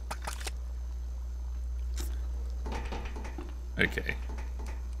 Okay.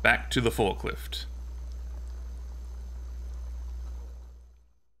 Back to the forklift.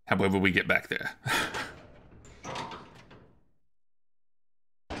 However we get back there.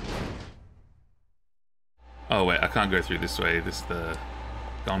 Oh wait, I can't go through this way. This is the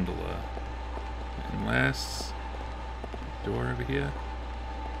gondola. Unless... door over here?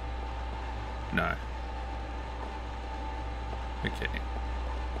 No. Okay.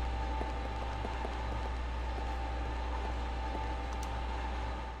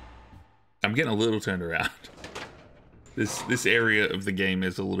 I'm getting a little turned around. This area of the game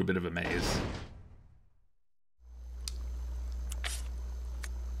is a little bit of a maze.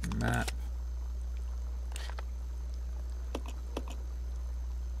 Map.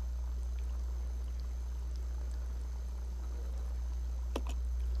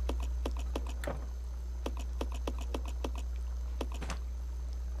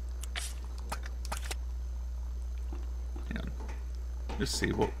 Let's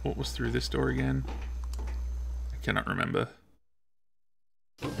see, what was through this door again? I cannot remember.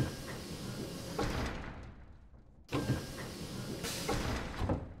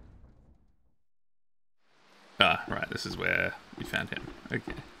 Ah, right, this is where we found him.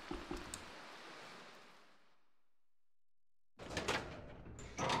 Okay.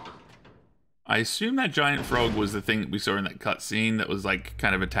 I assume that giant frog was the thing that we saw in that cutscene that was like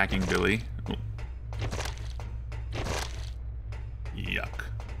kind of attacking Billy. Oh. Yuck.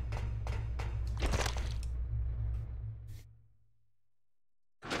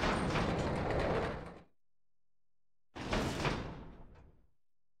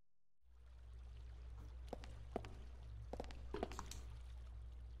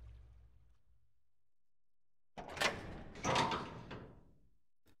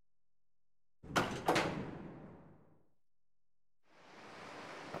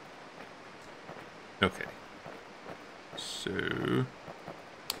 Okay. So...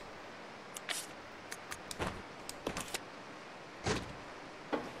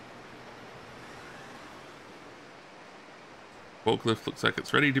 forklift looks like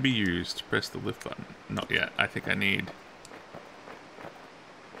it's ready to be used. Press the lift button. Not yet. I think I need...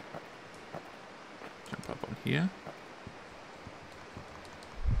 jump up on here.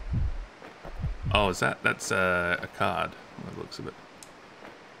 Oh, is that... that's a card, by the looks of it.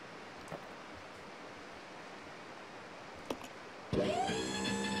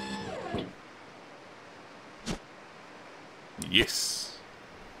 Yes.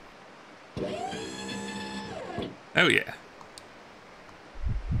 Oh yeah.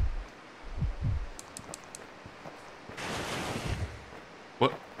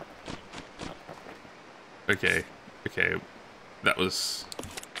 What? Okay. Okay. That was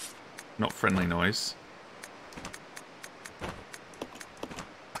not friendly noise.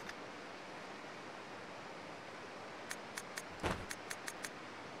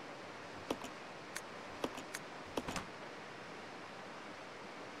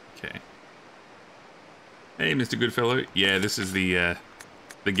 Okay. Hey, Mr. Goodfellow. Yeah, this is the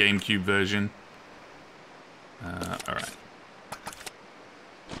GameCube version. All right.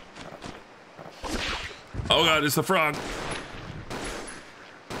 Oh god, it's the frog.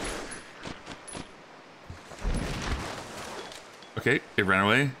 Okay, it ran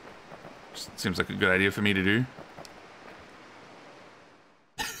away. Seems like a good idea for me to do.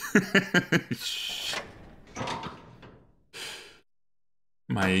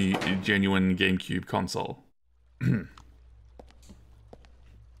 My genuine GameCube console.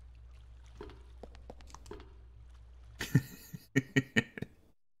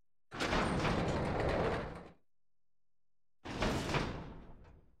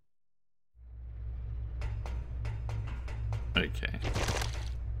 Okay.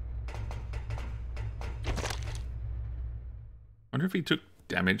 Wonder if he took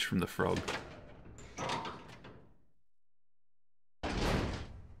damage from the frog.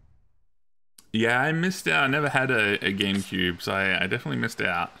 Yeah, I missed out. I never had a GameCube, so I definitely missed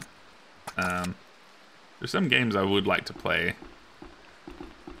out. There's some games I would like to play.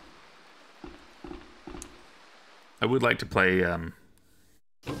 I would like to play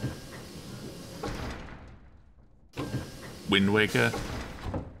Wind Waker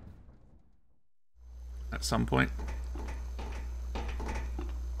at some point.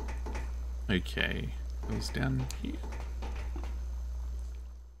 Okay, goes down here.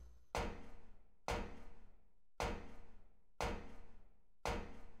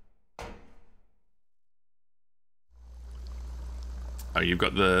 Oh, you've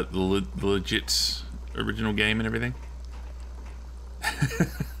got the legit original game and everything?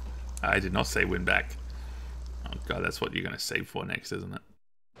 I did not say win back. Oh god, that's what you're gonna save for next, isn't it?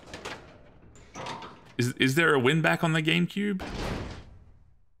 Is there a win back on the GameCube?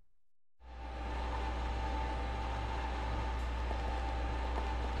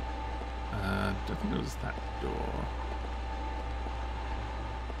 I don't think it was that door.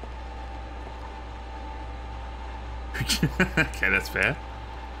 Okay, that's fair.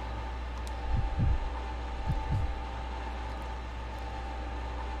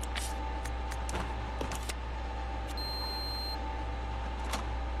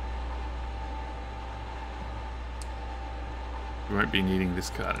 We won't be needing this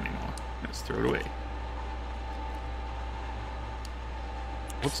card anymore. Let's throw it away.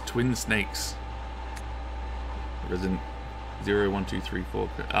 What's Twin Snakes? Resident 0, 1, 2, 3, 4.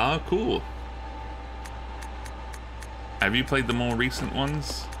 Ah, cool. Have you played the more recent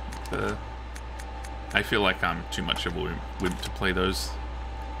ones? I feel like I'm too much of a wimp to play those.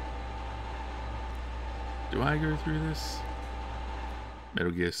 Do I go through this?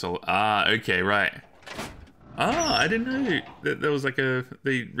 Metal Gear Solid. Ah, okay, right. Ah, I didn't know that there was like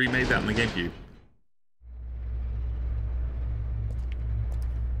they remade that on the GameCube.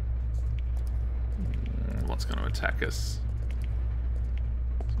 What's going to attack us?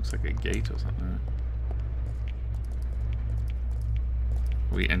 Looks like a gate or something.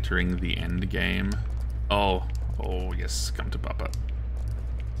 Are we entering the end game? Oh yes, come to Papa.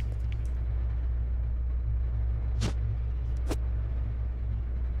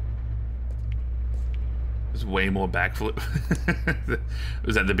 There's way more backflip.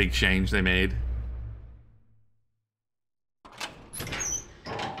 Was that the big change they made?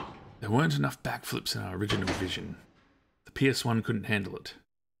 There weren't enough backflips in our original vision. The PS1 couldn't handle it.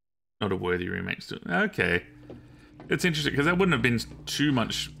 Not a worthy remake still. Okay. It's interesting, because that wouldn't have been too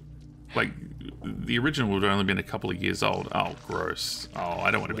much... Like, the original would have only been a couple of years old. Oh, gross. Oh,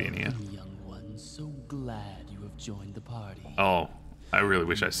 I don't want to be in here. Young one, so glad you have joined the party. Oh, I really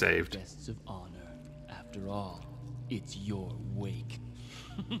wish I saved. Guests of honor. After all, it's your wake.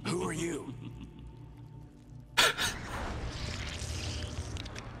 Who are you?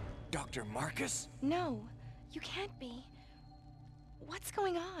 Dr. Marcus? No, you can't be. What's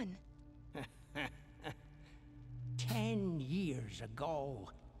going on? 10 years ago,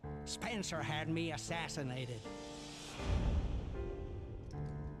 Spencer had me assassinated.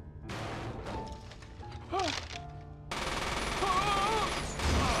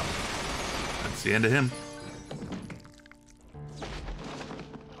 That's the end of him.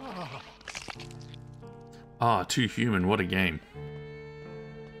 Ah, Too Human, what a game.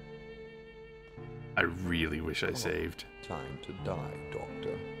 I really wish I saved. Time to die,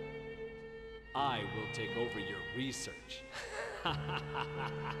 Doctor. I will take over your research.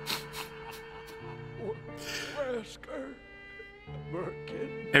 Wesker,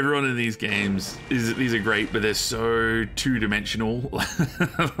 Birkin. Everyone in these games, these are great, but they're so two-dimensional.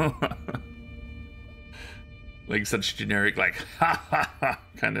 Like such generic, like, ha ha ha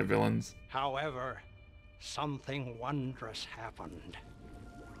kind of villains. However, something wondrous happened.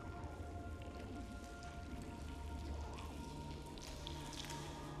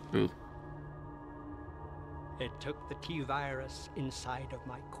 Ooh. It took the T-virus inside of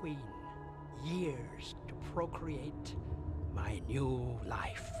my queen years to procreate my new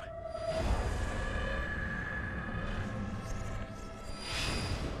life.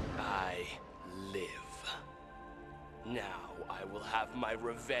 I live. Now I will have my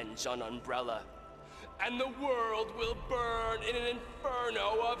revenge on Umbrella, and the world will burn in an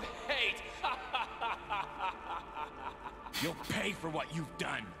inferno of hate. You'll pay for what you've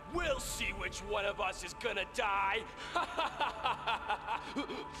done. We'll see which one of us is gonna die.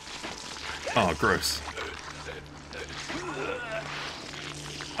 Oh, gross.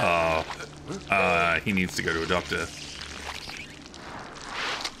 Oh, he needs to go to a doctor.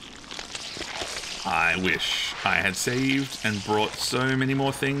 I wish I had saved and brought so many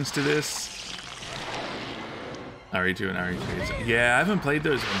more things to this. RE2 and RE3. Yeah, I haven't played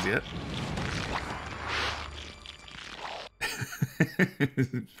those ones yet.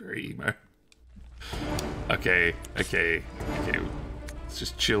 Very emo. Okay. Let's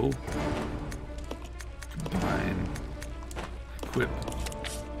just chill. Combine. Equip.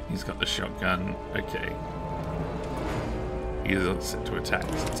 He's got the shotgun. Okay. He's set to attack.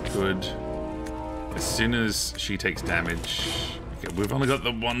 That's good. As soon as she takes damage... Okay, we've only got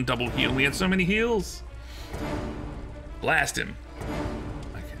the one double heal. We had so many heals. Blast him.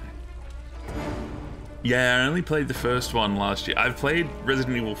 Okay. Yeah, I only played the first one last year. I've played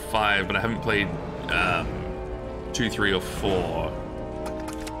Resident Evil 5, but I haven't played 2, 3, or 4.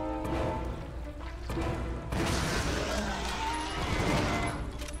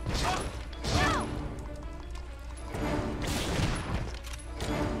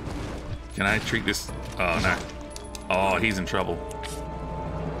 Can I treat this? Oh, no. Oh, he's in trouble.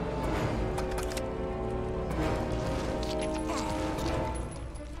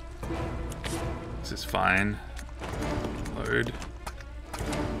 This is fine. Load.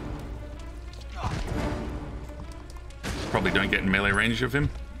 Probably don't get in melee range of him.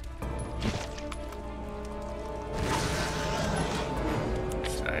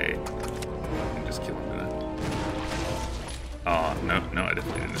 Okay. Just kill him with that. Oh, no, I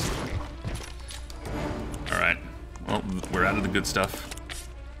definitely didn't. Alright. Well, we're out of the good stuff.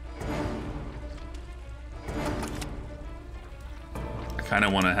 I kind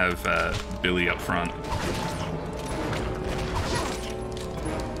of want to have Billy up front.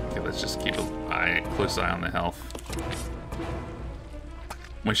 Okay, let's just keep a close eye on the health.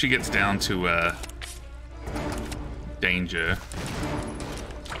 When she gets down to danger,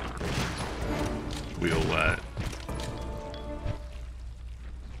 we'll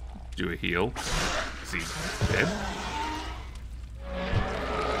do a heal. Is he dead?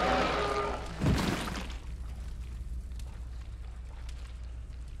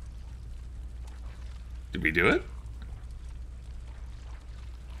 Did we do it?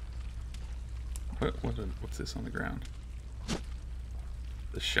 What's this on the ground?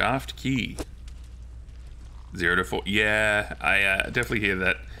 The shaft key. 0 to 4. Yeah, I definitely hear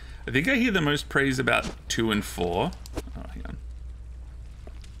that. I think I hear the most praise about 2 and 4. Oh, hang on.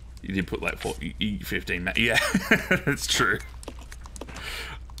 You did put like 15. Yeah, that's true.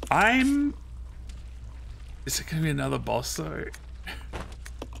 Is it gonna be another boss though?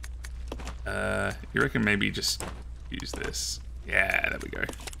 You reckon maybe just use this? Yeah, there we go.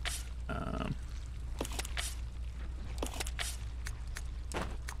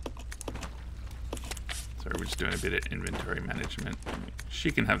 Sorry, we're just doing a bit of inventory management.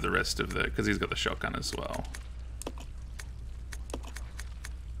 She can have the rest of the, because he's got the shotgun as well.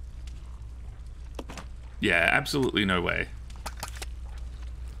 Yeah, absolutely no way.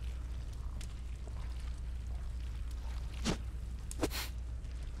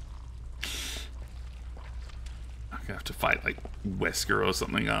 I'm gonna have to fight like Wesker or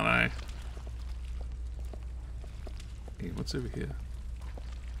something, aren't I? Hey, what's over here?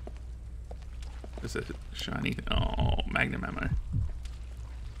 Is it shiny? Oh, magnum ammo.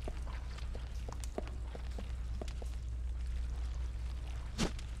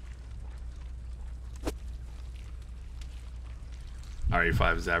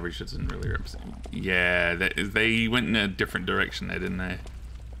 RE5's average doesn't really represent. Yeah, they went in a different direction there, didn't they?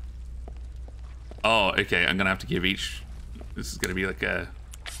 Oh, okay. I'm gonna have to give each. This is gonna be like a.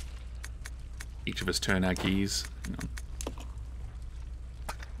 Each of us turn our keys. Hang on.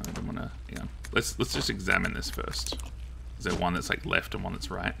 I don't wanna. Hang on. Let's just examine this first. Is there one that's like left and one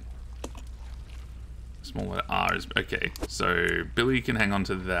that's right? Small letter R is okay. So Billy can hang on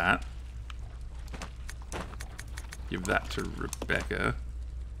to that. Give that to Rebecca.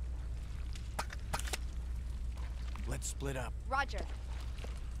 Let's split up. Roger.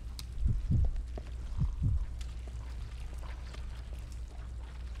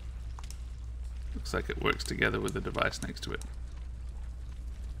 Looks like it works together with the device next to it.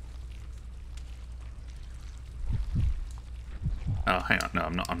 Oh, hang on.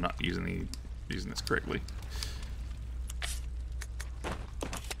 No, I'm not using this correctly.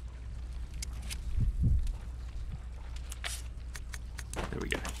 There we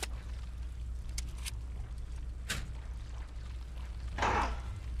go.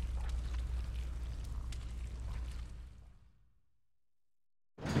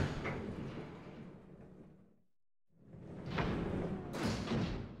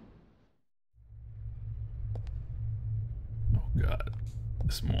 God,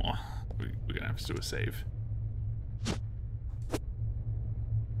 there's more. We're gonna have to do a save.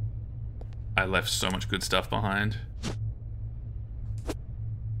 I left so much good stuff behind.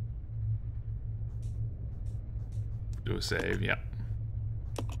 Do a save, yep.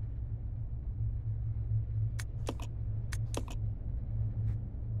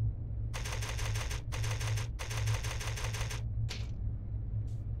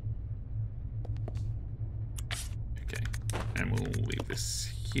 Okay, and we'll leave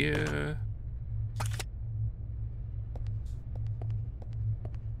this here.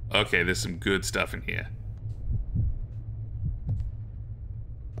 Okay, there's some good stuff in here.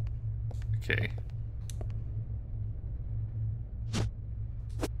 Okay.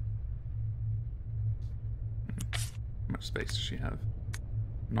 How much space does she have?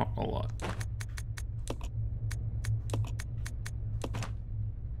 Not a lot.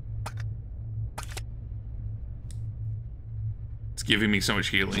 It's giving me so much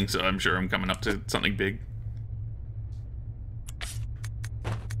healing, so I'm sure I'm coming up to something big.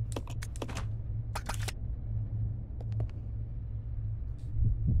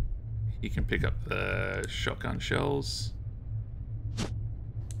 You can pick up the shotgun shells.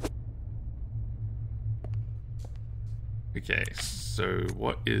 Okay, so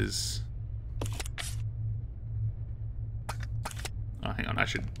what is... Oh, hang on, I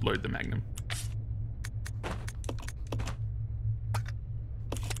should load the Magnum.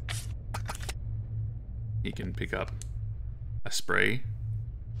 You can pick up a spray.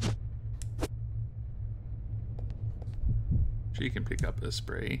 She can pick up a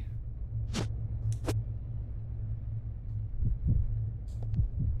spray.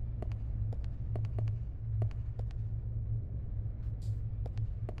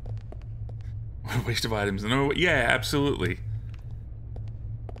 Waste of items. No, yeah, absolutely.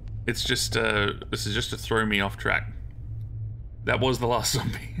 It's just, this is just to throw me off track. That was the last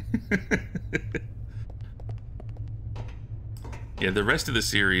zombie. Yeah, the rest of the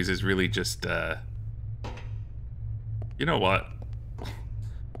series is really just, you know what?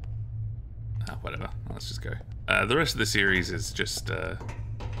 Whatever. Let's just go. The rest of the series is just,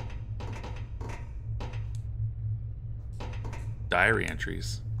 diary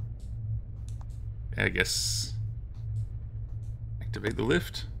entries. I guess activate the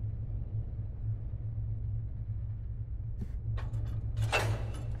lift.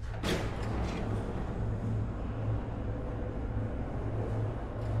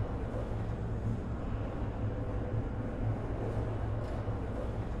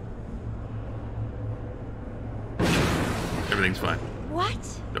 Everything's fine. What?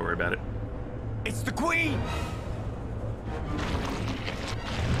 Don't worry about it. It's the Queen!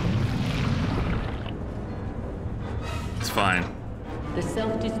 It's fine. The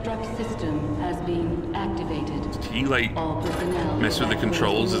self-destruct system has been activated. Did he, like, All personnel mess with the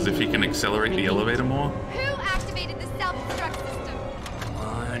controls as if he can accelerate the elevator more? Who activated the self-destruct system? Come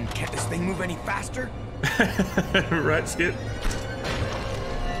on, can't this thing move any faster? Right, Skip?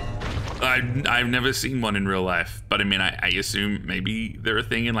 I've never seen one in real life, but I mean, I assume maybe they're a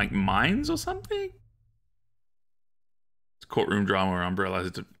thing in, like, mines or something? It's courtroom drama or Umbrella.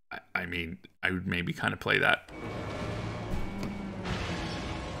 I mean, I would maybe kind of play that.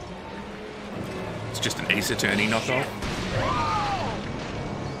 It's just an Ace Attorney knockoff.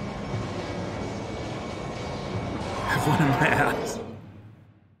 I have one in my house.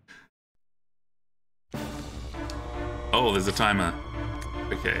 Oh, there's a timer.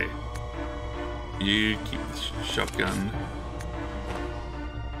 Okay. You keep the shotgun.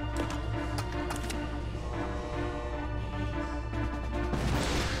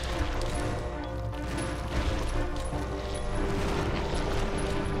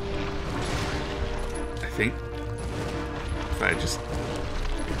 I think if I just...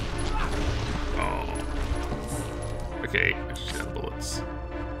 Oh. Okay, I just got bullets.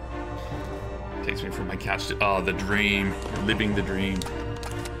 Takes me from my couch to... Oh, the dream. Living the dream.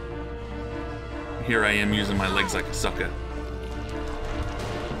 Here I am using my legs like a sucker.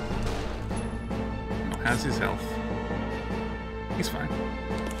 Oh, how's his health? He's fine.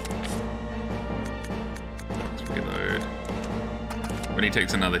 When he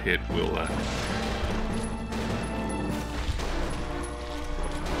takes another hit, we'll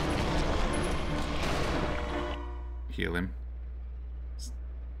heal him.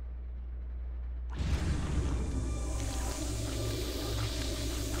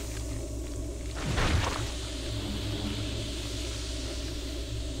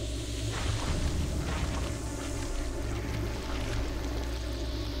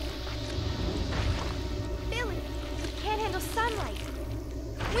 Billy, we can't handle sunlight.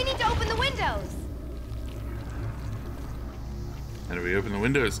 We need to open the windows. How do we open the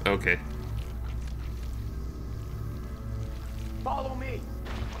windows? Okay. Follow me.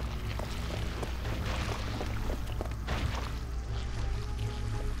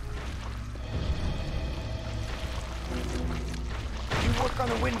 You work on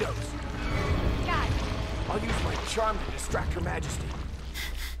the windows. Got it. I'll use my charm to distract Her Majesty.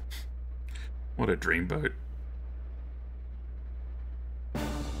 What a dreamboat.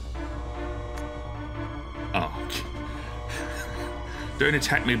 Oh. Don't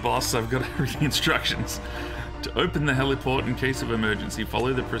attack me, boss. I've got to read the instructions. To open the heliport in case of emergency,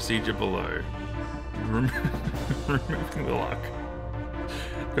 follow the procedure below. Removing the lock.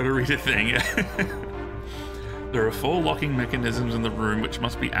 Gotta read a thing. There are 4 locking mechanisms in the room which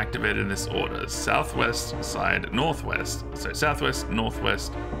must be activated in this order. Southwest, side, northwest. So southwest,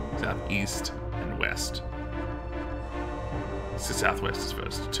 northwest, southeast, and west. So southwest is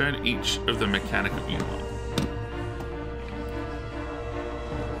first. Turn each of the mechanical unit on.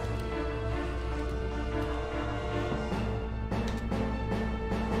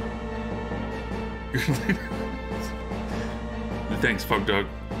 Thanks, Fog Dog.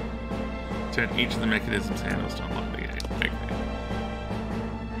 Turn each of the mechanism's handles to unlock the gate. Okay.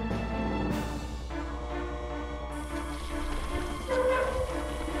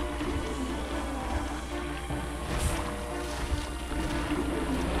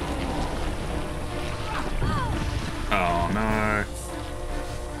 Oh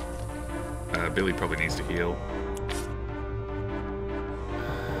no. Billy probably needs to heal.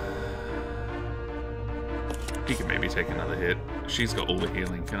 He could maybe take another hit. She's got all the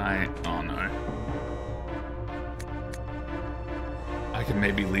healing. Can I? Oh no. I can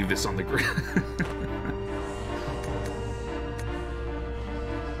maybe leave this on the ground.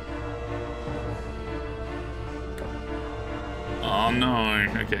 Oh no.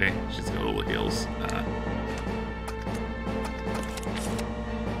 Okay, she's got all the heals.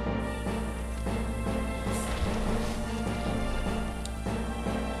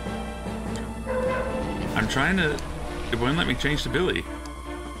 I'm trying to... It won't let me change to Billy.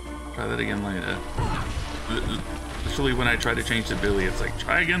 Try that again later. Literally when I try to change to Billy, it's like,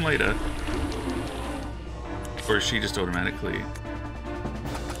 try again later. Or is she just automatically...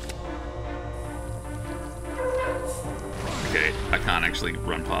 Okay, I can't actually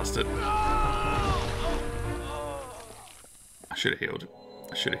run past it. I should have healed.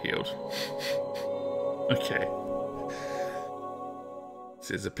 I should have healed. Okay.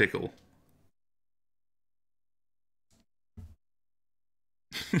 This is a pickle.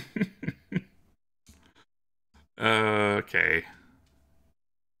 Okay.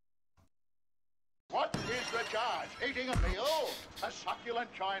 What is the charge? Eating a meal? A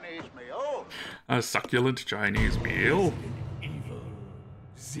succulent Chinese meal? A succulent Chinese meal? Evil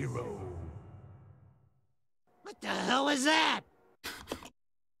Zero. What the hell is that?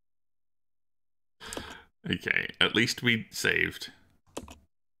 Okay, at least we saved.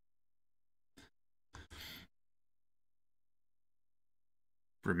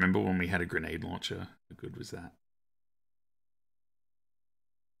 Remember when we had a grenade launcher? How good was that?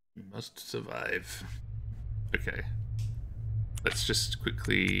 You must survive. Okay. Let's just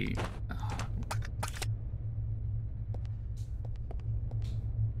quickly...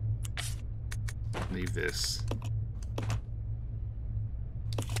 leave this.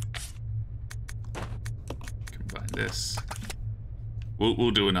 Combine this.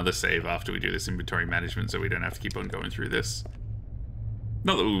 We'll do another save after we do this inventory management so we don't have to keep on going through this.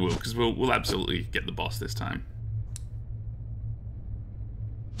 Not that we will, because we'll absolutely get the boss this time.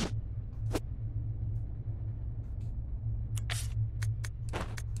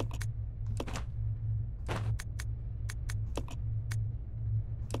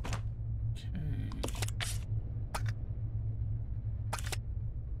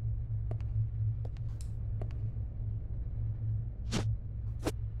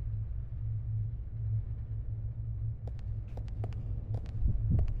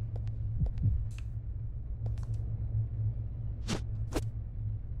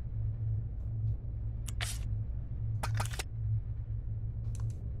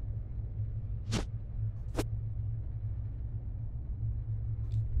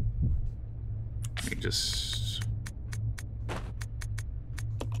 just...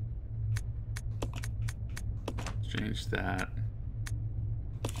 change that.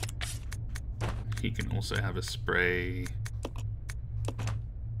 He can also have a spray.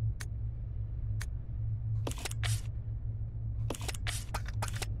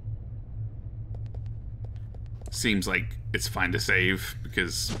 Seems like it's fine to save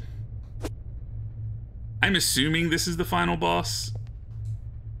because I'm assuming this is the final boss,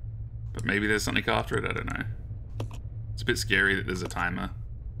 but maybe there's something after it, I don't know. It's a bit scary that there's a timer.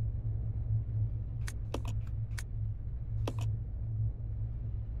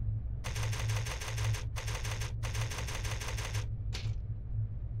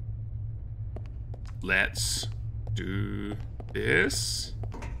 Let's do this.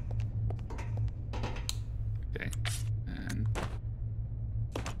 Okay, and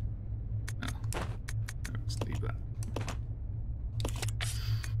no, let's leave that.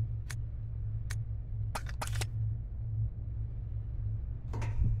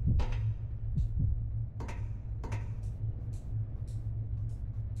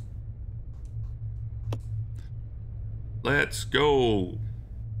 Let's go.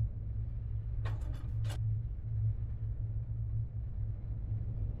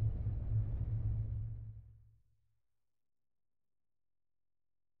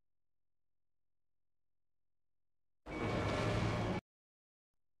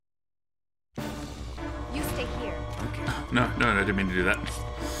 You stay here. No, I didn't mean to do that.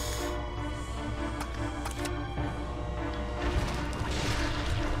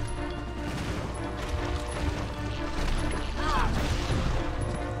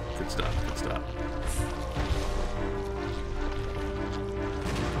 Good stuff, good stuff.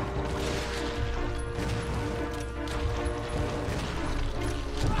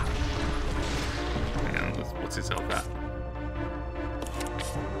 Hang on, what's his health at?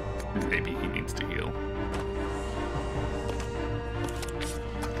 Maybe he needs to heal.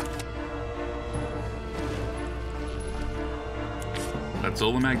 That's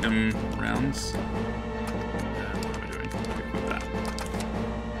all the Magnum rounds. What am I doing? Equip that.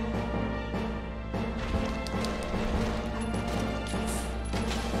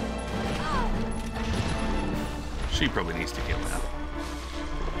 She probably needs to heal now.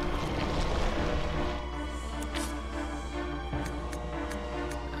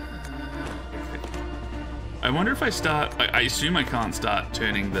 I wonder if I start... I assume I can't start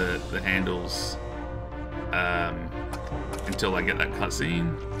turning the handles until I get that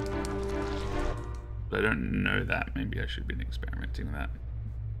cutscene. But I don't know that. Maybe I should be experimenting with that.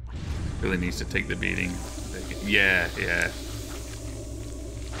 Really needs to take the beating. Yeah, yeah.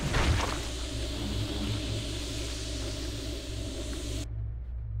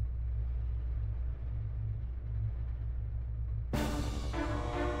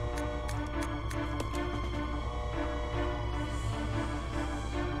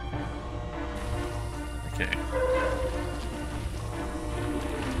 Okay.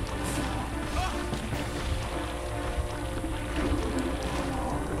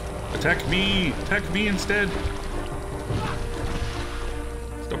 Attack me! Attack me instead!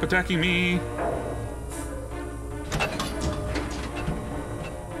 Stop attacking me!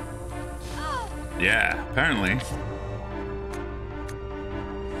 Yeah, apparently.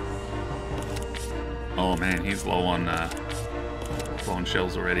 Oh man, he's low on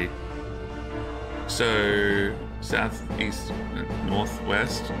shells already. So, south, east,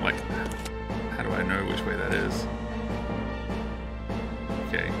 northwest? Like, how do I know which way that is?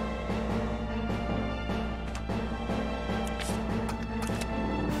 Okay.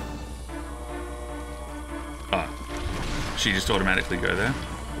 Oh. She just automatically go there?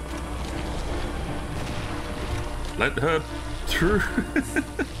 Let her through.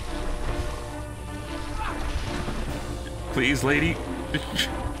 Please, lady.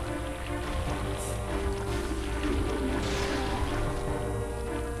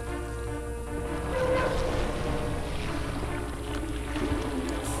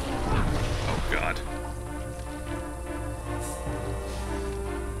 Oh, God.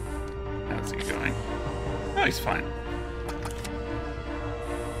 How's he going? Oh, he's fine.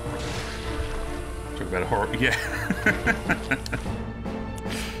 Talk about a horror. Yeah.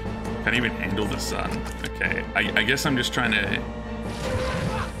 Can't even handle the sun. Okay, I guess I'm just trying to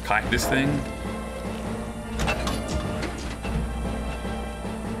kite this thing.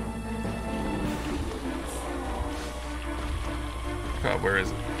 God, where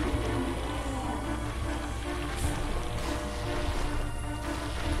is it?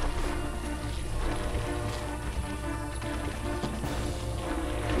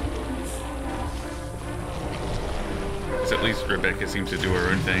 At least Rebecca seems to do her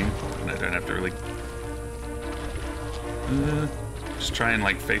own thing, and I don't have to really Just try and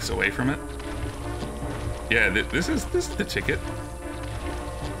like face away from it. Yeah, this is the ticket.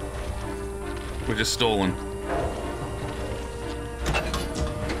 We're just stalling.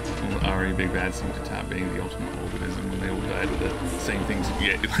 All the RE big bad seem to tap being the ultimate organism when they all died with the same things you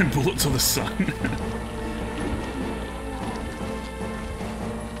get, like bullets or the sun.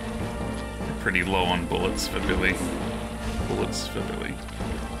 Pretty low on bullets for Billy. Bullets for Billy.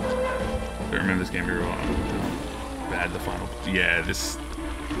 I remember this game very well. Bad the final. Yeah, this.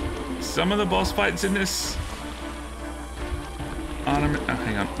 Some of the boss fights in this. Oh,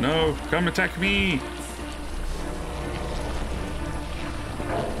 hang on. No, come attack me.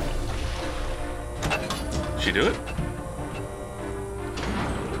 Did she do it?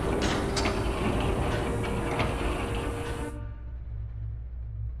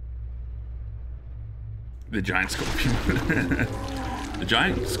 The giant scorpion. The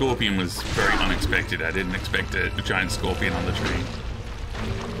giant scorpion was very unexpected. I didn't expect a giant scorpion on the tree.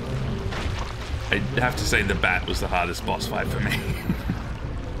 I'd have to say the bat was the hardest boss fight for me.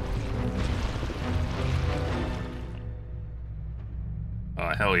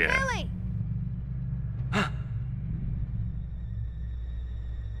 Oh, hell yeah. Billy!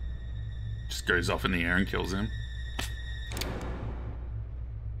 Just goes off in the air and kills him.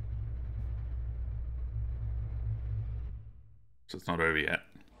 So it's not over yet.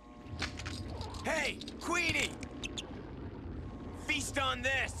 Hey, Queenie! Feast on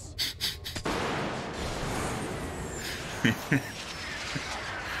this!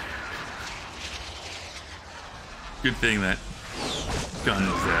 Good thing that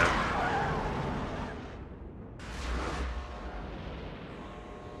gun's there.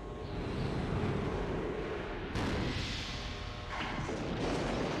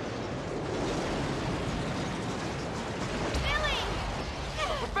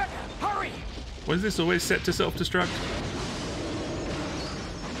 Was this always set to self-destruct?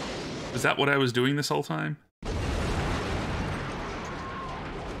 Is that what I was doing this whole time?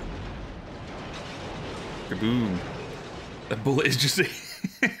 Kaboom. That bullet is just...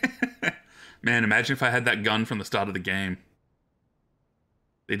 Man, imagine if I had that gun from the start of the game.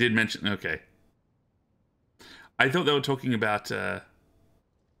 They did mention... Okay. I thought they were talking about...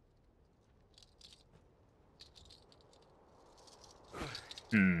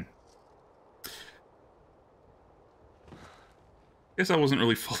 Guess I wasn't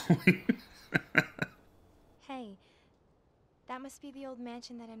really following. Hey, that must be the old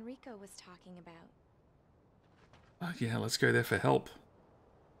mansion that Enrico was talking about. Oh, yeah, let's go there for help.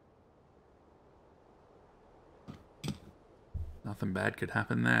 Nothing bad could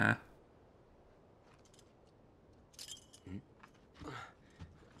happen there.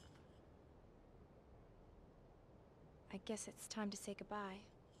 I guess it's time to say goodbye.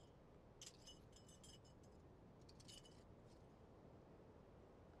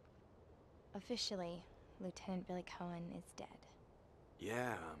 Officially, Lieutenant Billy Cohen is dead.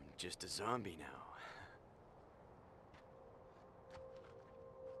 Yeah, I'm just a zombie now.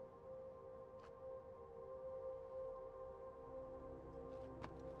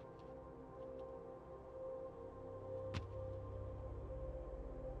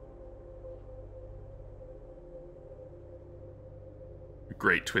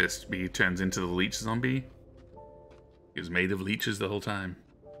 Great twist. He turns into the leech zombie. He was made of leeches the whole time.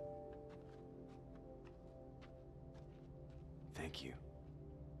 Thank you,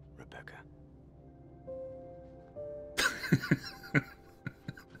 Rebecca.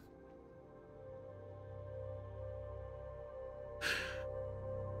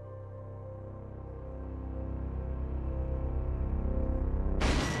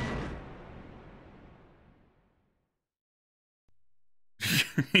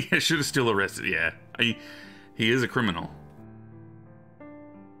 I should have still arrested. Yeah, he is a criminal.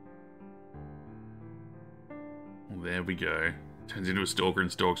 Well, there we go. Turns into a stalker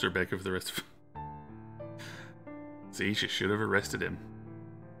and stalks Rebecca for the rest of... See, she should have arrested him.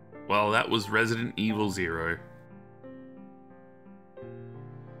 Well, that was Resident Evil 0.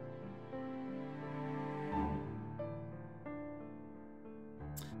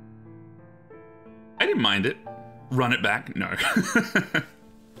 I didn't mind it. Run it back? No.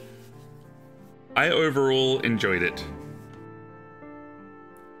 I overall enjoyed it.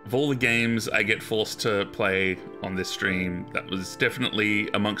 Of all the games I get forced to play on this stream, that was definitely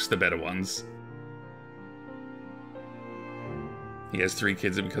amongst the better ones. He has 3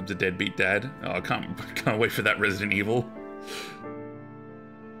 kids and becomes a deadbeat dad. Oh, I can't wait for that Resident Evil.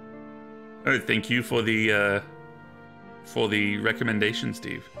 Oh, thank you for the recommendation,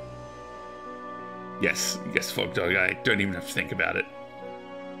 Steve. Yes, Fog Dog, I don't even have to think about it.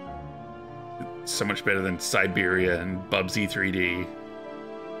 so much better than Siberia and Bubsy 3D.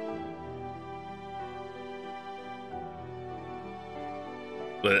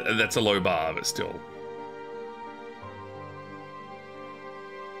 But that's a low bar, but still.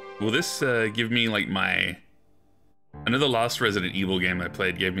 Will this give me like my... I know the last Resident Evil game I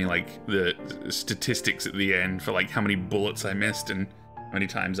played gave me like the statistics at the end for like how many bullets I missed and how many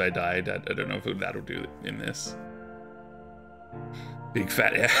times I died. I don't know if that'll do it in this. Big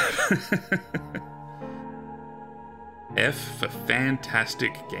fat F. F for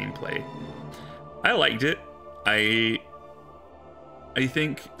fantastic gameplay. I liked it. I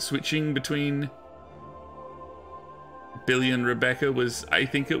think switching between Billy and Rebecca was, I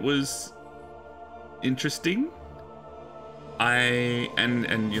think it was interesting.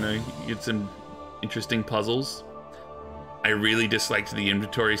 And you know, you had some interesting puzzles. I really disliked the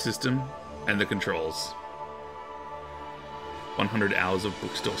inventory system and the controls. 100 hours of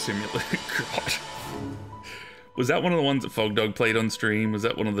bookstore simulator. God. Was that one of the ones that Fogdog played on stream? Was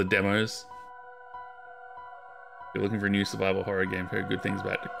that one of the demos? You're looking for a new survival horror game. Heard good things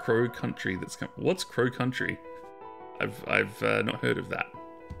about Crow Country. That's what's Crow Country? I've not heard of that.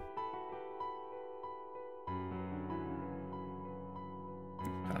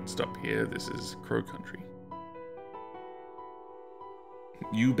 Can't stop here. This is Crow Country.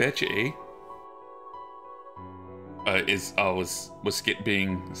 You betcha, eh? Was Skit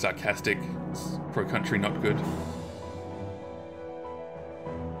being sarcastic? Is Crow Country not good?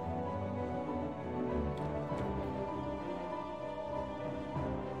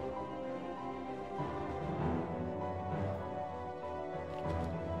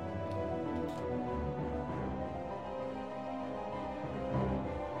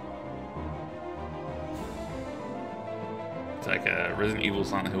 It's like a Resident Evil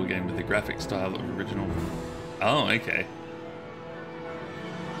Silent Hill game with the graphic style of the original. Oh, okay.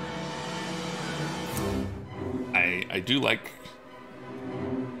 I do like...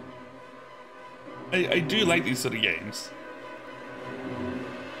 I do like these sort of games.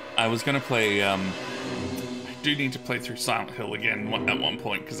 I was gonna play, I do need to play through Silent Hill again at one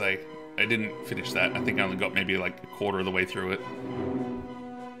point, because I didn't finish that. I think I only got maybe like a quarter of the way through it.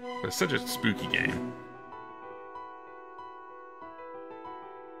 But it's such a spooky game.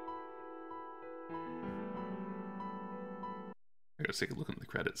 I gotta take a look at the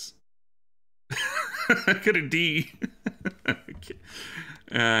credits. I got a D. Okay.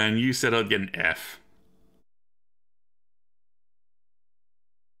 And you said I'd get an F.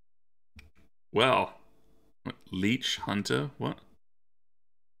 Well, what? Leech Hunter? What?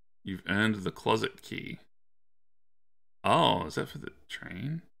 You've earned the closet key. Oh, is that for the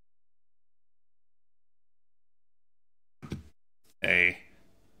train? Hey.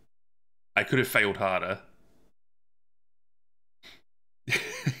 I could have failed harder.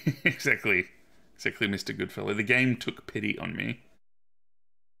 Exactly, Mr. Goodfellow. The game took pity on me.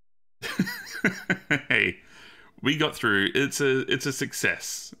 Hey, we got through. It's a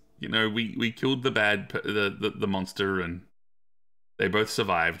success. You know, we killed the monster, and they both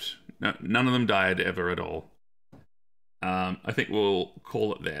survived. No, none of them died ever at all. I think we'll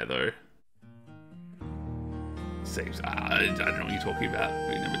call it there though. Saves. I don't know what you're talking about.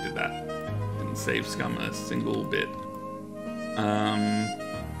 We never did that. Didn't save Scum a single bit.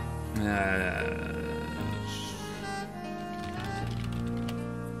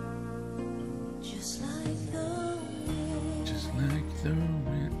 Just like the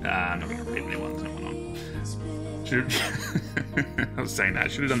wind. I'm not gonna read anyone's no one on. I was saying that. I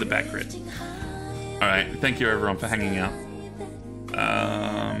should have done the back crit. Alright, thank you everyone for hanging out.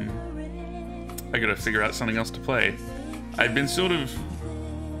 I gotta figure out something else to play. I've been sort of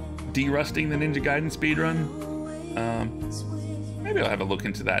de-rusting the Ninja Gaiden speedrun. Maybe I'll have a look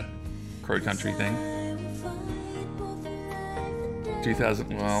into that Crow Country thing.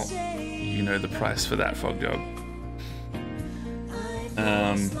 2000, well, you know the price for that, Fogdog.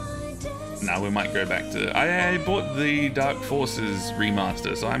 Now we might go back to... I bought the Dark Forces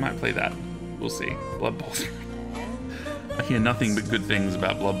remaster, so I might play that. We'll see. Blood Bowl 3. I hear nothing but good things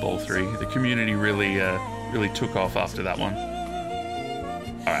about Blood Bowl 3. The community really took off after that one.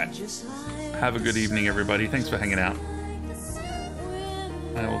 Alright. Have a good evening, everybody. Thanks for hanging out.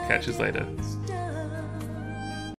 I will catch you later.